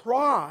is the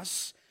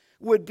cross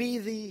would be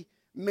the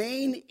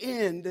main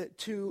end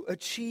to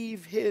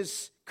achieve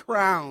his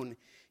crown.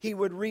 He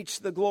would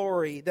reach the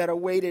glory that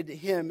awaited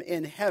him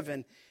in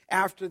heaven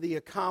after the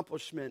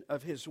accomplishment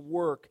of his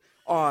work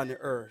on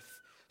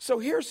earth. So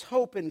here's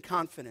hope and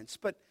confidence.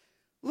 But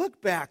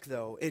look back,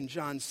 though, in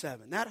John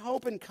 7. That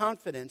hope and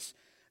confidence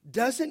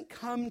doesn't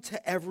come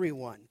to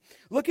everyone.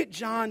 Look at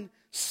John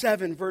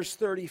 7, verse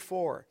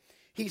 34.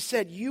 He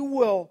said, you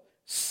will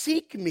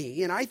seek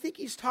me, and I think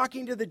he's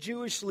talking to the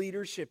Jewish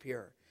leadership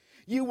here.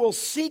 You will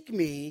seek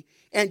me,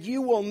 and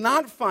you will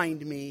not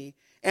find me,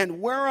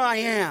 and where I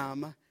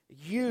am,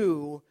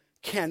 you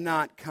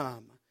cannot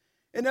come.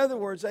 In other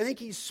words, I think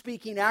he's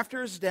speaking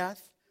after his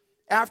death,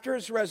 after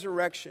his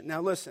resurrection.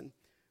 Now listen,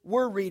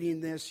 we're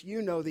reading this,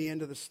 you know the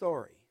end of the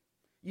story.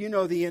 You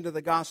know the end of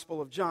the Gospel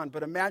of John.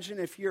 But imagine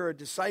if you're a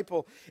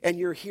disciple and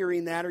you're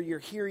hearing that, or you're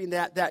hearing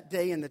that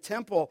day in the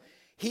temple.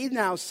 He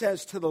now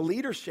says to the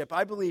leadership,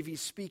 I believe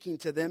he's speaking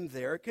to them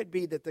there. It could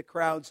be that the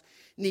crowds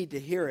need to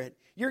hear it.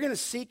 You're going to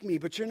seek me,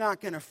 but you're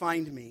not going to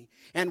find me.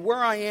 And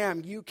where I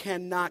am, you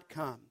cannot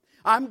come.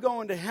 I'm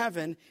going to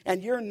heaven,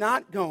 and you're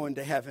not going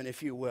to heaven,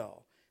 if you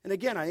will. And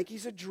again, I think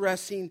he's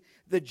addressing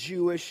the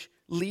Jewish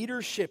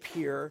leadership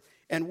here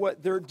and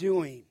what they're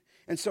doing.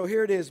 And so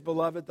here it is,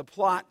 beloved. The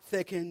plot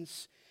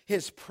thickens.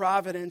 His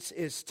providence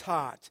is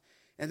taught.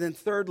 And then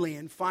thirdly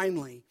and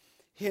finally,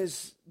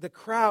 the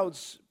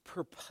crowd's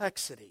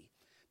perplexity.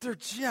 They're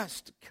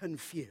just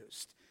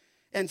confused.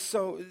 And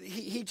so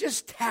he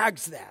just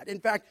tags that. In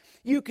fact,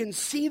 you can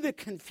see the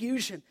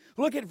confusion.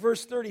 Look at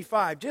verse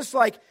 35. Just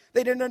like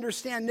they didn't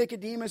understand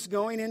Nicodemus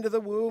going into the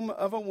womb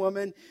of a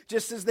woman,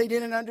 just as they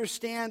didn't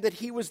understand that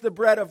he was the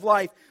bread of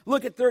life.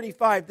 Look at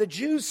 35. The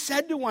Jews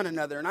said to one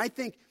another, and I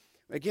think,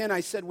 again,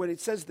 I said when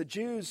it says the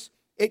Jews,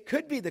 it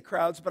could be the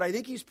crowds, but I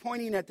think he's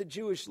pointing at the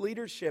Jewish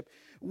leadership.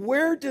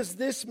 Where does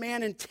this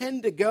man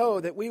intend to go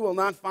that we will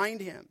not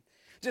find him?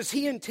 Does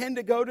he intend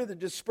to go to the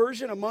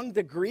dispersion among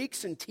the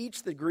Greeks and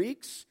teach the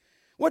Greeks?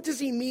 What does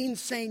he mean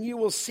saying, you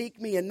will seek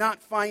me and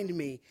not find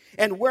me,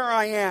 and where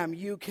I am,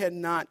 you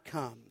cannot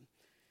come?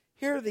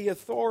 Here the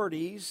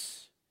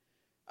authorities,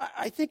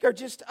 I think, are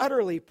just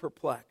utterly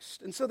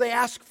perplexed. And so they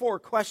ask 4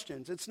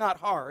 questions. It's not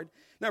hard.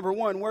 Number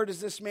 1, where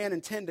does this man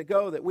intend to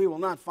go that we will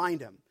not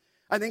find him?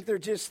 I think they're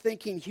just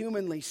thinking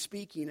humanly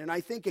speaking. And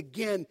I think,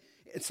 again,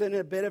 it's in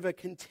a bit of a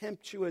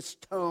contemptuous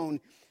tone.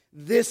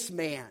 This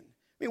man.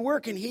 I mean,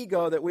 where can he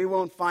go that we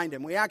won't find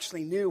him? We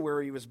actually knew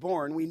where he was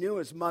born. We knew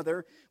his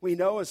mother. We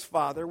know his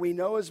father. We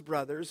know his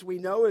brothers. We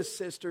know his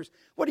sisters.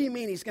 What do you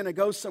mean he's going to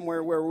go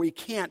somewhere where we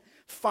can't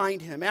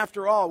find him?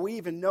 After all, we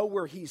even know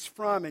where he's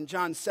from in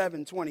John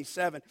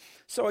 7:27.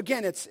 So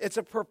again, it's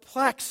a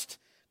perplexed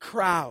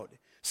crowd.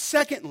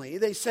 Secondly,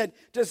 they said,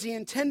 does he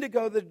intend to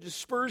go the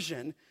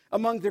dispersion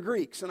among the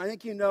Greeks? And I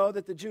think you know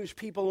that the Jewish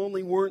people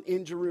only weren't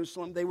in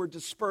Jerusalem. They were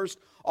dispersed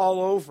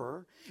all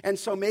over. And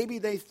so maybe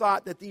they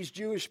thought that these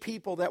Jewish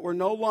people that were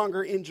no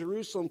longer in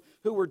Jerusalem,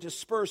 who were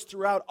dispersed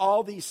throughout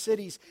all these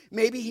cities,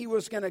 maybe he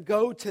was going to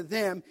go to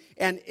them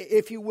and,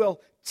 if you will,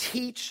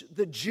 teach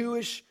the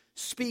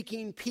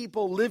Jewish-speaking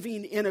people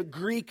living in a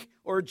Greek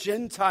or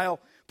Gentile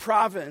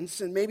province.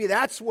 And maybe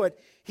that's what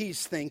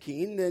he's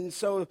thinking. And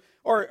so,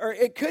 or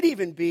it could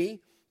even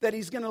be that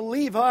he's going to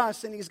leave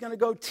us and he's going to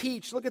go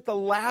teach. Look at the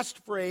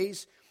last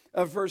phrase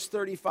of verse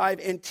 35,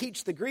 and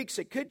teach the Greeks.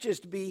 It could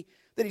just be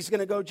that he's going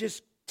to go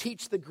just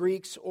teach the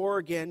Greeks or,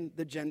 again,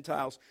 the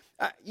Gentiles.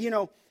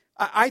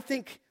 I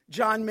think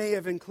John may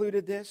have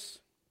included this.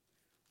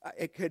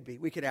 It could be.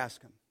 We could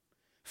ask him.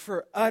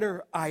 For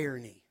utter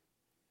irony.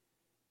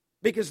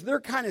 Because they're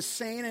kind of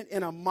saying it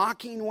in a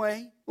mocking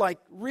way. Like,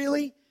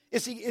 really?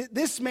 Is he,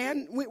 this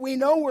man, we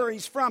know where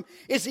he's from.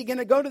 Is he going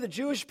to go to the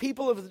Jewish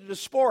people of the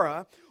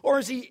diaspora? Or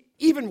is he,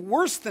 even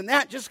worse than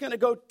that, just going to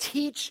go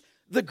teach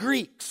the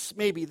Greeks,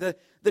 maybe, the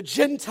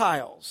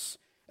Gentiles?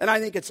 And I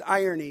think it's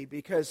irony,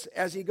 because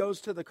as he goes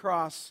to the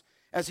cross,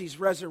 as he's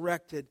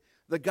resurrected,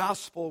 the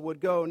gospel would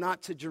go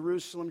not to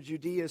Jerusalem,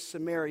 Judea,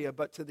 Samaria,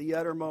 but to the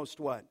uttermost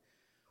what?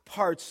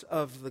 Parts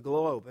of the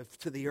globe,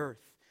 to the earth.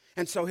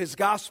 And so his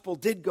gospel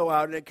did go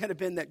out, and it could have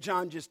been that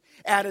John just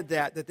added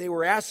that they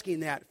were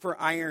asking that for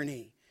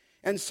irony.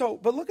 And so,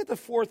 but look at the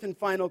 4th and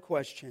final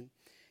question.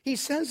 He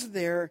says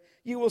there,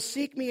 you will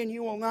seek me and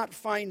you will not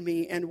find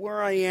me, and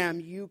where I am,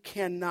 you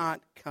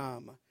cannot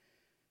come.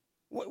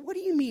 What do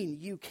you mean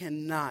you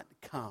cannot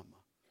come?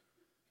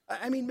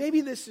 I mean,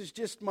 maybe this is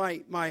just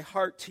my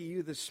heart to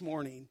you this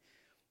morning.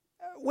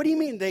 What do you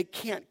mean they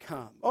can't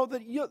come? Oh,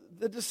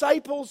 the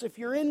disciples, if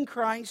you're in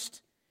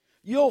Christ,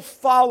 you'll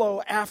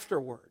follow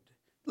afterward.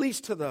 At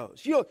least to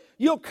those.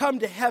 You'll come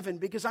to heaven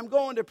because I'm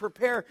going to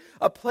prepare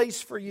a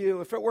place for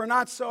you. If it were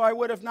not so, I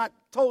would have not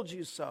told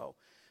you so.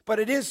 But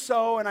it is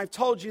so, and I've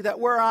told you that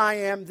where I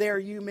am, there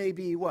you may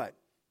be what?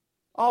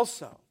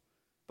 Also.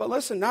 But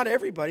listen, not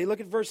everybody.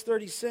 Look at verse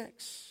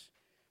 36.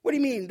 What do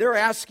you mean? They're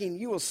asking,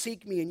 you will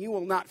seek me and you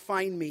will not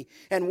find me,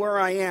 and where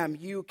I am,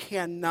 you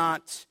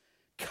cannot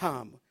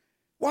come.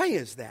 Why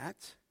is that?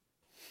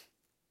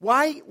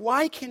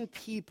 Why can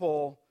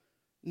people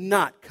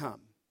not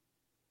come?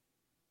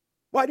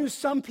 Why do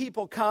some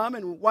people come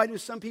and why do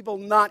some people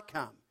not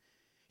come?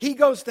 He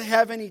goes to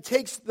heaven. He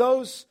takes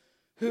those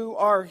who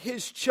are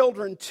his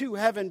children to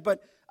heaven,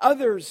 but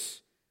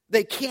others,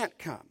 they can't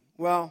come.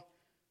 Well,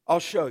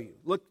 I'll show you.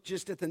 Look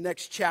just at the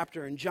next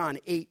chapter in John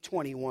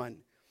 8:21.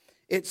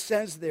 It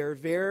says there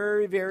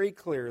very, very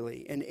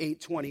clearly in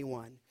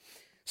 8:21,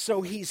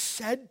 So he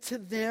said to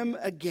them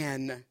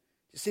again,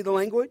 you see the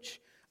language?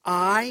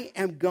 I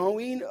am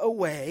going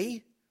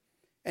away.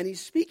 And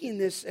he's speaking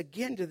this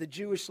again to the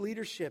Jewish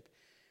leadership.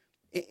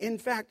 In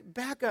fact,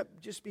 back up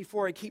just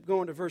before I keep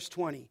going to verse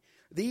 20.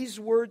 These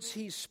words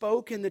he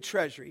spoke in the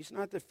treasury. It's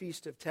not the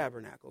Feast of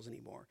Tabernacles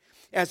anymore.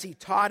 As he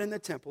taught in the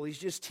temple, he's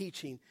just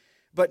teaching.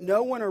 But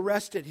no one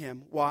arrested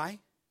him. Why?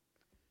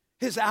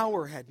 His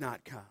hour had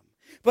not come.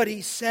 But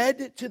he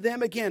said to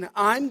them again,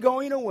 I'm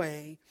going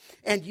away,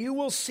 and you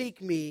will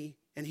seek me,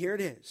 and here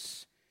it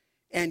is,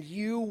 and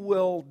you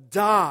will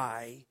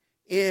die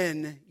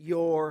in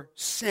your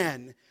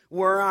sin.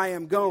 Where I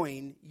am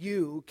going,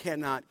 you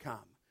cannot come.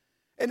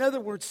 In other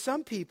words,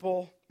 some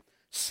people,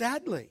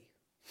 sadly,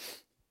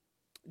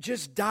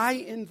 just die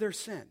in their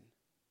sin.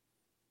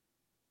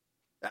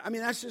 I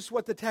mean, that's just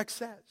what the text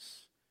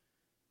says.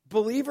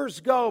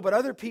 Believers go, but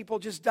other people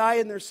just die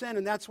in their sin,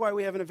 and that's why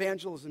we have an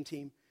evangelism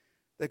team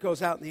that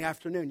goes out in the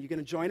afternoon. You going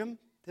to join them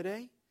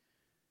today?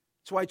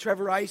 That's why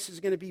Trevor Ice is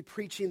going to be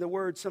preaching the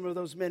word. Some of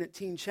those men at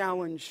Teen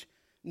Challenge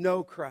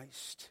know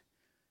Christ.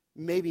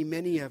 Maybe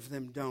many of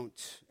them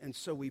don't, and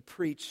so we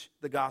preach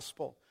the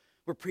gospel.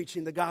 We're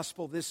preaching the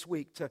gospel this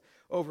week to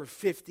over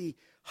 50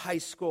 high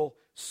school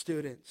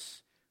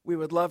students. We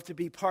would love to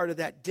be part of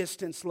that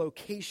distance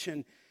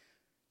location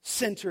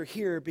center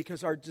here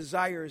because our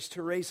desire is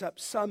to raise up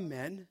some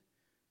men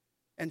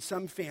and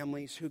some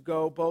families who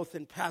go both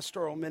in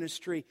pastoral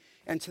ministry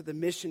and to the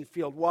mission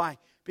field. Why?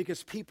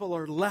 Because people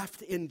are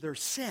left in their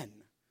sin.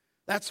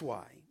 That's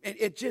why.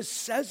 It just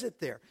says it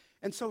there.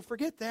 And so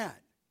forget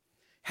that.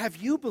 Have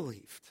you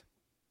believed?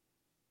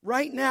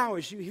 Right now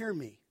as you hear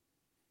me,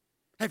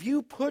 have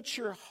you put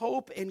your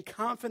hope and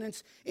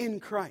confidence in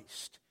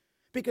Christ?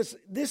 Because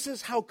this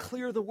is how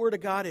clear the Word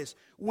of God is.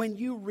 When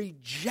you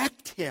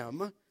reject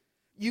Him,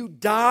 you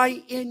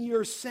die in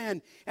your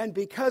sin. And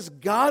because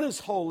God is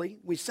holy,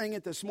 we sang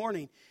it this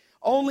morning,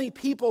 only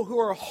people who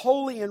are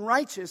holy and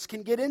righteous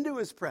can get into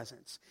His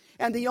presence.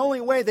 And the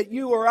only way that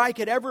you or I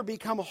could ever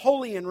become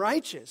holy and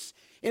righteous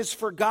is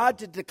for God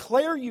to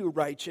declare you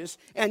righteous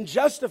and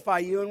justify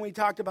you. And we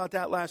talked about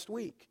that last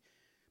week.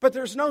 But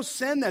there's no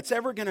sin that's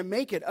ever going to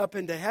make it up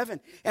into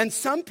heaven. And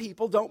some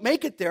people don't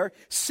make it there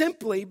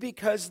simply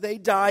because they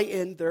die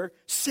in their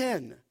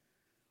sin.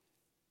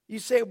 You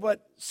say,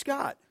 but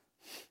Scott,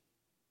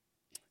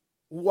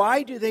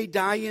 why do they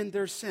die in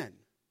their sin?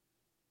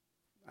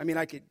 I mean,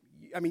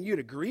 you'd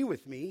agree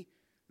with me.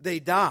 They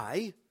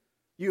die.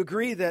 You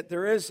agree that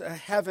there is a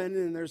heaven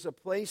and there's a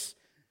place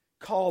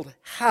called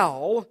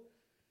hell.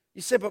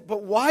 You say,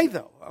 but why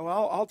though?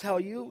 Well, I'll tell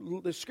you,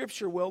 the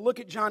scripture will. Look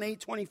at John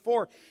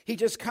 8:24. He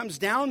just comes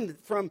down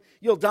from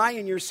you'll die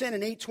in your sin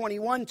in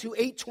 8:21 to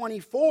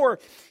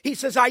 8:24. He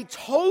says, I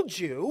told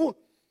you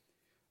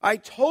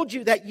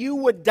that you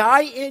would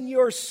die in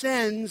your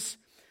sins,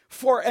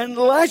 for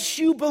unless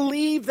you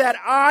believe that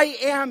I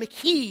am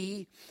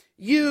He,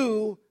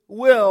 you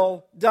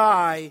will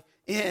die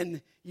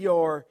in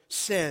your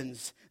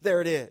sins.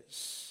 There it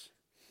is.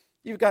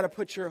 You've got to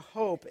put your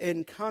hope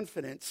and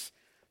confidence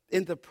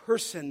in the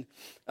person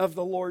of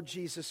the Lord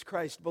Jesus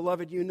Christ.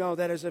 Beloved, you know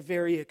that is a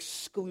very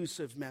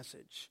exclusive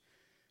message.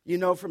 You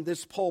know from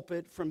this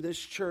pulpit, from this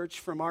church,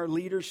 from our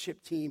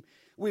leadership team,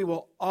 we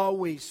will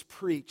always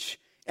preach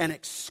an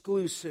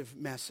exclusive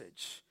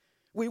message.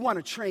 We want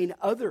to train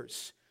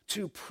others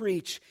to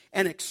preach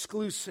an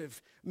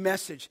exclusive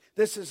message.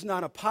 This is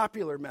not a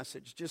popular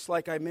message, just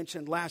like I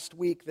mentioned last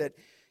week that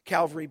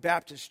Calvary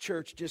Baptist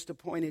Church just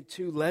appointed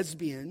 2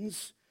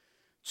 lesbians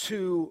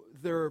to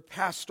their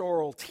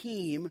pastoral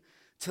team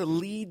to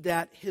lead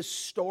that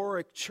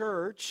historic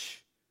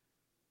church,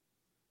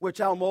 which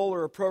Al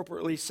Mohler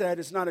appropriately said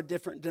is not a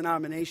different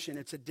denomination,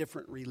 it's a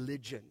different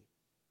religion.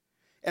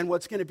 And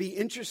what's going to be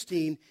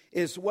interesting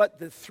is what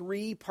the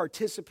 3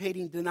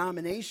 participating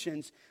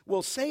denominations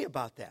will say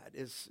about that,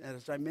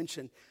 as I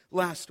mentioned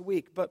last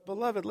week. But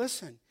beloved,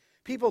 listen,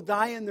 people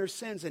die in their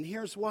sins, and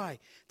here's why.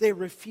 They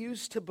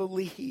refuse to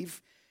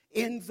believe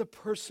in the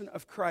person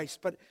of Christ.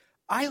 But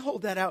I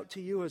hold that out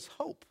to you as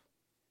hope.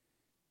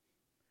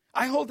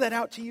 I hold that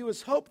out to you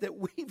as hope that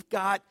we've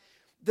got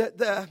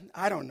the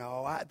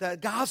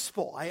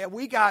gospel.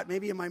 We got,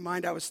 maybe in my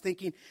mind I was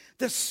thinking,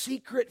 the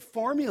secret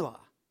formula.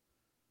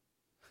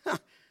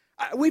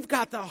 We've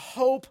got the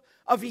hope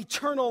of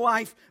eternal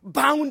life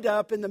bound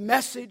up in the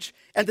message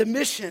and the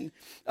mission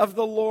of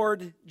the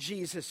Lord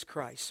Jesus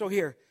Christ. So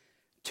here,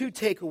 2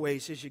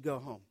 takeaways as you go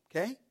home,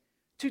 okay?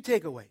 2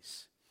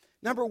 takeaways.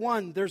 Number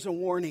 1, there's a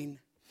warning.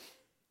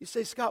 You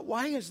say, Scott,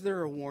 why is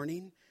there a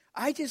warning?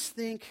 I just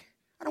think,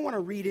 I don't want to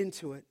read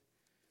into it,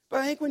 but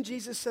I think when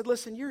Jesus said,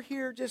 listen, you're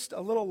here just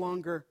a little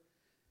longer,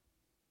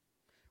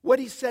 what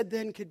He said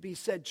then could be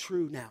said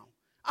true now.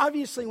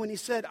 Obviously, when He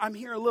said, I'm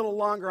here a little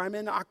longer, I'm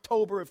in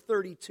October of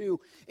 32,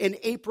 in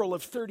April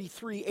of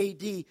 33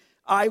 AD,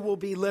 I will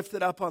be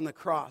lifted up on the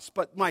cross,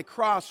 but my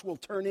cross will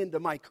turn into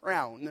my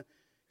crown,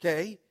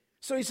 okay?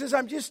 So He says,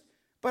 I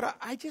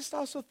just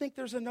also think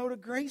there's a note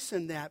of grace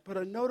in that, but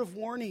a note of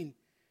warning.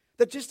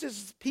 That just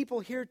as people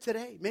here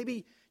today,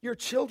 maybe your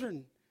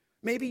children,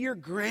 maybe your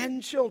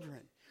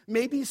grandchildren,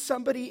 maybe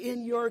somebody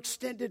in your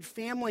extended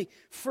family.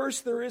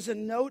 First, there is a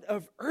note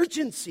of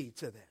urgency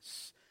to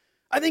this.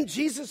 I think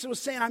Jesus was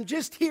saying, I'm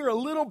just here a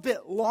little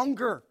bit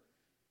longer.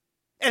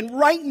 And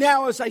right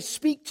now, as I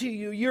speak to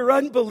you, you're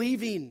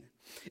unbelieving.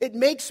 It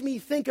makes me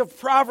think of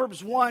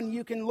Proverbs 1.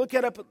 You can look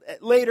it up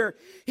later.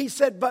 He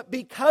said, but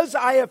because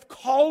I have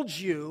called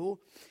you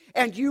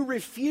and you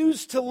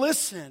refuse to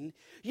listen,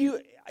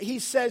 he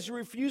says, you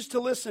refuse to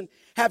listen,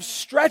 have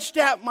stretched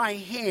out my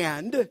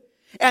hand,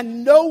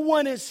 and no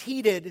one is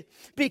heeded,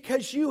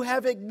 because you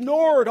have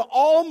ignored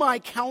all my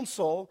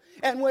counsel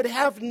and would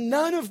have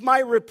none of my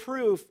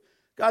reproof.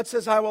 God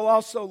says, I will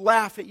also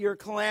laugh at your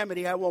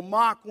calamity. I will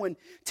mock when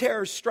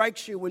terror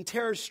strikes you. When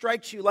terror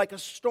strikes you like a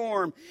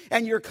storm,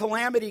 and your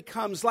calamity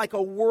comes like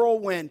a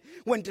whirlwind.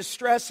 When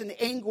distress and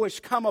anguish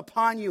come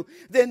upon you,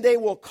 then they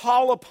will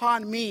call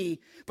upon me,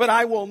 but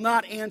I will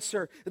not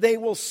answer. They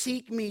will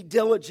seek me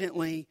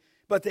diligently,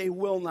 but they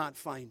will not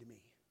find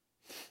me.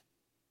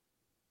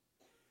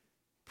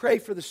 Pray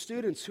for the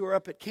students who are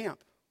up at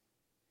camp.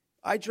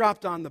 I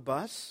dropped on the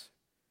bus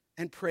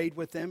and prayed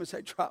with them as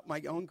I dropped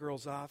my own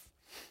girls off.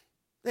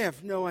 They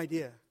have no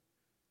idea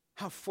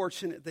how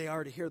fortunate they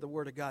are to hear the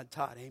Word of God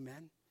taught.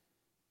 Amen.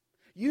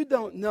 You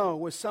don't know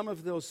with some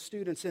of those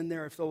students in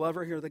there if they'll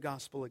ever hear the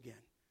gospel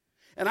again.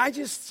 And I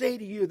just say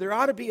to you, there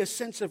ought to be a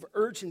sense of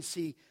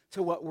urgency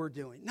to what we're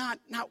doing. Not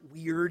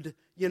weird,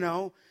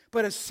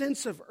 but a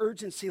sense of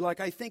urgency. Like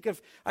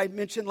I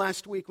mentioned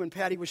last week when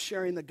Patty was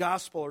sharing the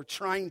gospel, or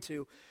trying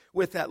to,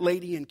 with that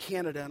lady in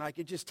Canada, and I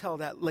could just tell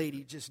that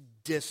lady just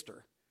dissed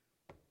her.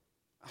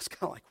 I was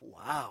kind of like,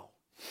 wow.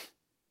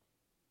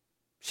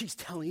 She's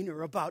telling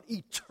her about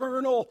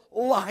eternal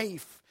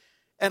life.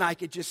 And I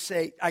could just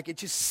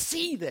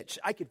see that.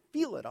 I could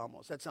feel it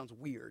almost. That sounds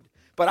weird.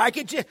 But I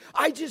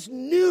just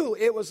knew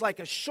it was like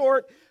a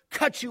short,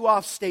 cut you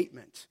off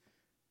statement.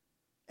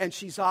 And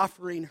she's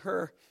offering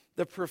her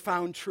the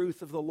profound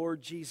truth of the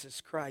Lord Jesus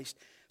Christ.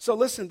 So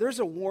listen, there's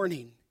a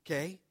warning,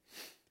 okay?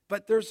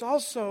 But there's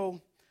also,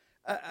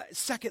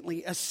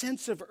 secondly, a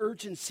sense of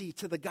urgency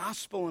to the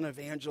gospel and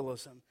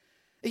evangelism.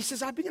 He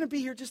says, I'm going to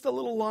be here just a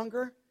little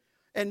longer.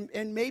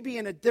 And maybe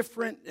in a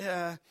different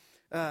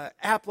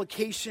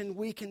application,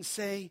 we can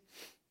say,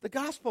 the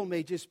gospel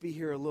may just be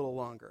here a little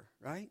longer,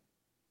 right?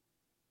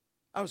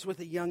 I was with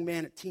a young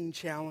man at Teen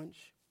Challenge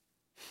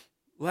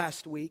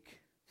last week,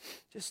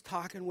 just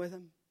talking with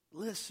him,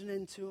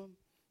 listening to him.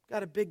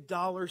 Got a big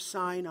dollar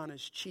sign on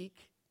his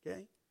cheek,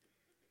 okay?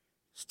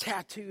 It's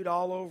tattooed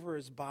all over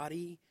his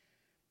body.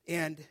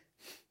 And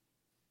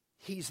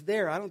he's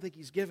there. I don't think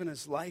he's given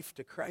his life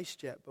to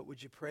Christ yet, but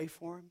would you pray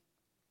for him?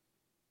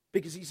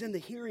 Because he's in the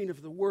hearing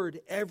of the word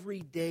every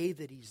day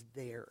that he's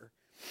there.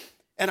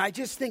 And I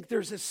just think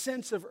there's a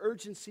sense of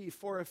urgency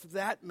for if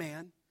that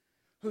man,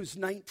 who's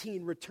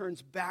 19,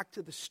 returns back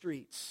to the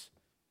streets,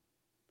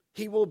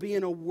 he will be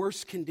in a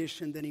worse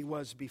condition than he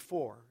was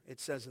before,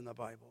 it says in the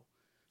Bible.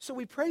 So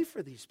we pray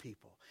for these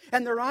people.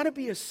 And there ought to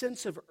be a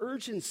sense of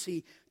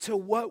urgency to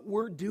what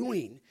we're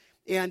doing.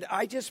 And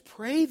I just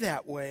pray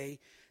that way,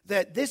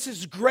 that this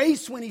is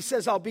grace when he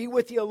says, I'll be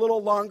with you a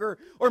little longer.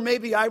 Or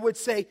maybe I would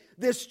say,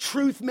 this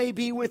truth may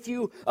be with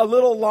you a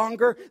little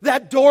longer.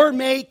 That door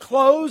may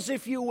close,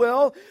 if you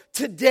will.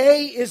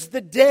 Today is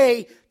the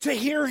day to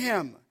hear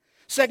him.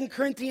 2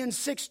 Corinthians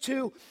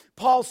 6:2,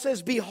 Paul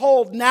says,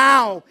 behold,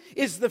 now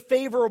is the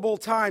favorable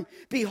time.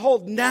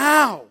 Behold,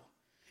 now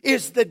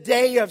is the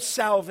day of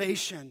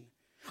salvation.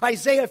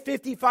 Isaiah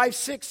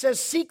 55:6 says,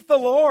 seek the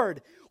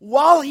Lord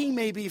while he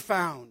may be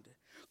found.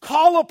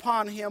 Call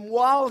upon him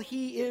while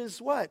he is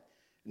what?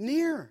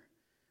 Near.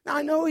 Now,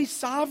 I know he's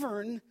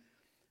sovereign,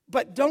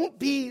 but don't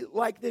be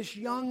like this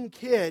young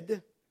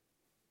kid.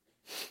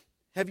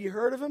 Have you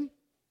heard of him?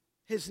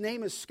 His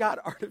name is Scott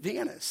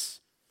Artavanus.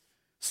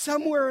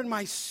 Somewhere in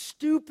my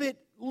stupid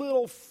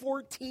little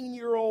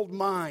 14-year-old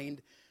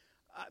mind,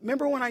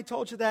 remember when I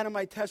told you that in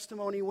my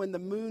testimony, when the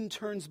moon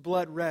turns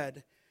blood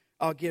red,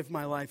 I'll give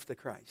my life to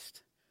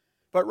Christ.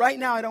 But right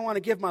now, I don't want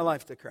to give my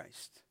life to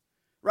Christ.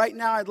 Right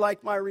now, I'd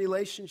like my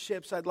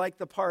relationships. I'd like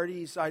the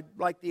parties. I'd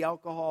like the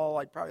alcohol.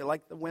 I'd probably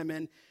like the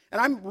women. And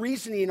I'm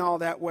reasoning all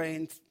that way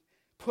and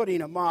putting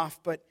them off.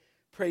 But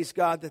praise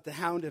God that the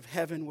hound of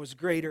heaven was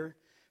greater.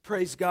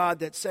 Praise God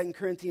that 2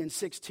 Corinthians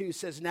 6:2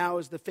 says, now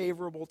is the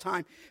favorable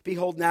time.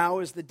 Behold, now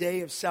is the day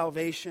of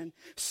salvation.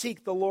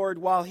 Seek the Lord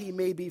while he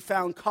may be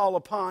found. Call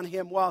upon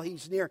him while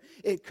he's near.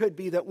 It could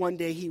be that one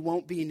day he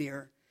won't be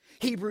near.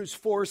 Hebrews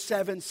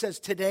 4:7 says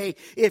today,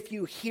 if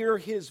you hear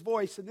his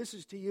voice, and this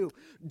is to you,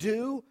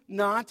 do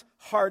not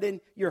harden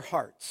your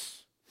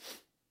hearts.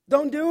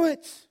 Don't do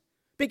it.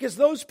 Because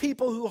those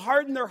people who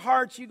harden their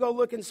hearts, you go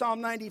look in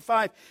Psalm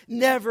 95,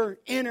 never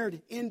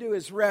entered into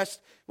his rest,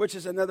 which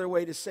is another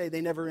way to say they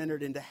never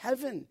entered into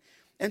heaven.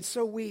 And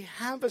so we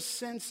have a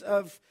sense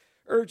of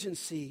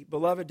urgency,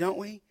 beloved, don't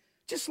we?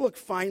 Just look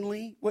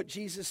finally what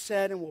Jesus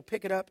said, and we'll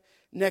pick it up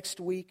next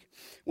week.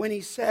 When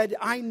he said,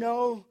 I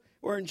know,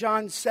 or in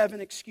John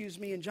 7,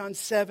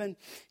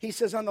 he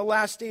says, on the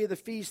last day of the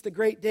feast, the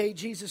great day,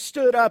 Jesus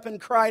stood up and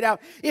cried out,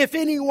 if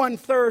anyone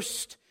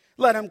thirst,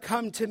 let him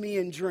come to me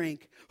and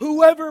drink.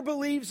 Whoever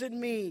believes in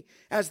me,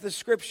 as the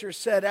scripture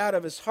said, out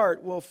of his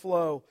heart will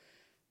flow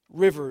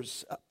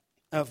rivers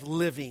of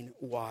living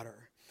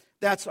water.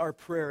 That's our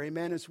prayer,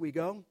 amen, as we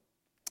go.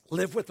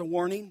 Live with the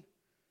warning.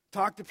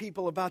 Talk to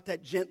people about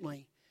that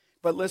gently.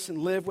 But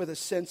listen, live with a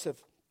sense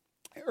of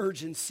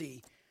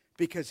urgency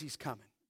because he's coming.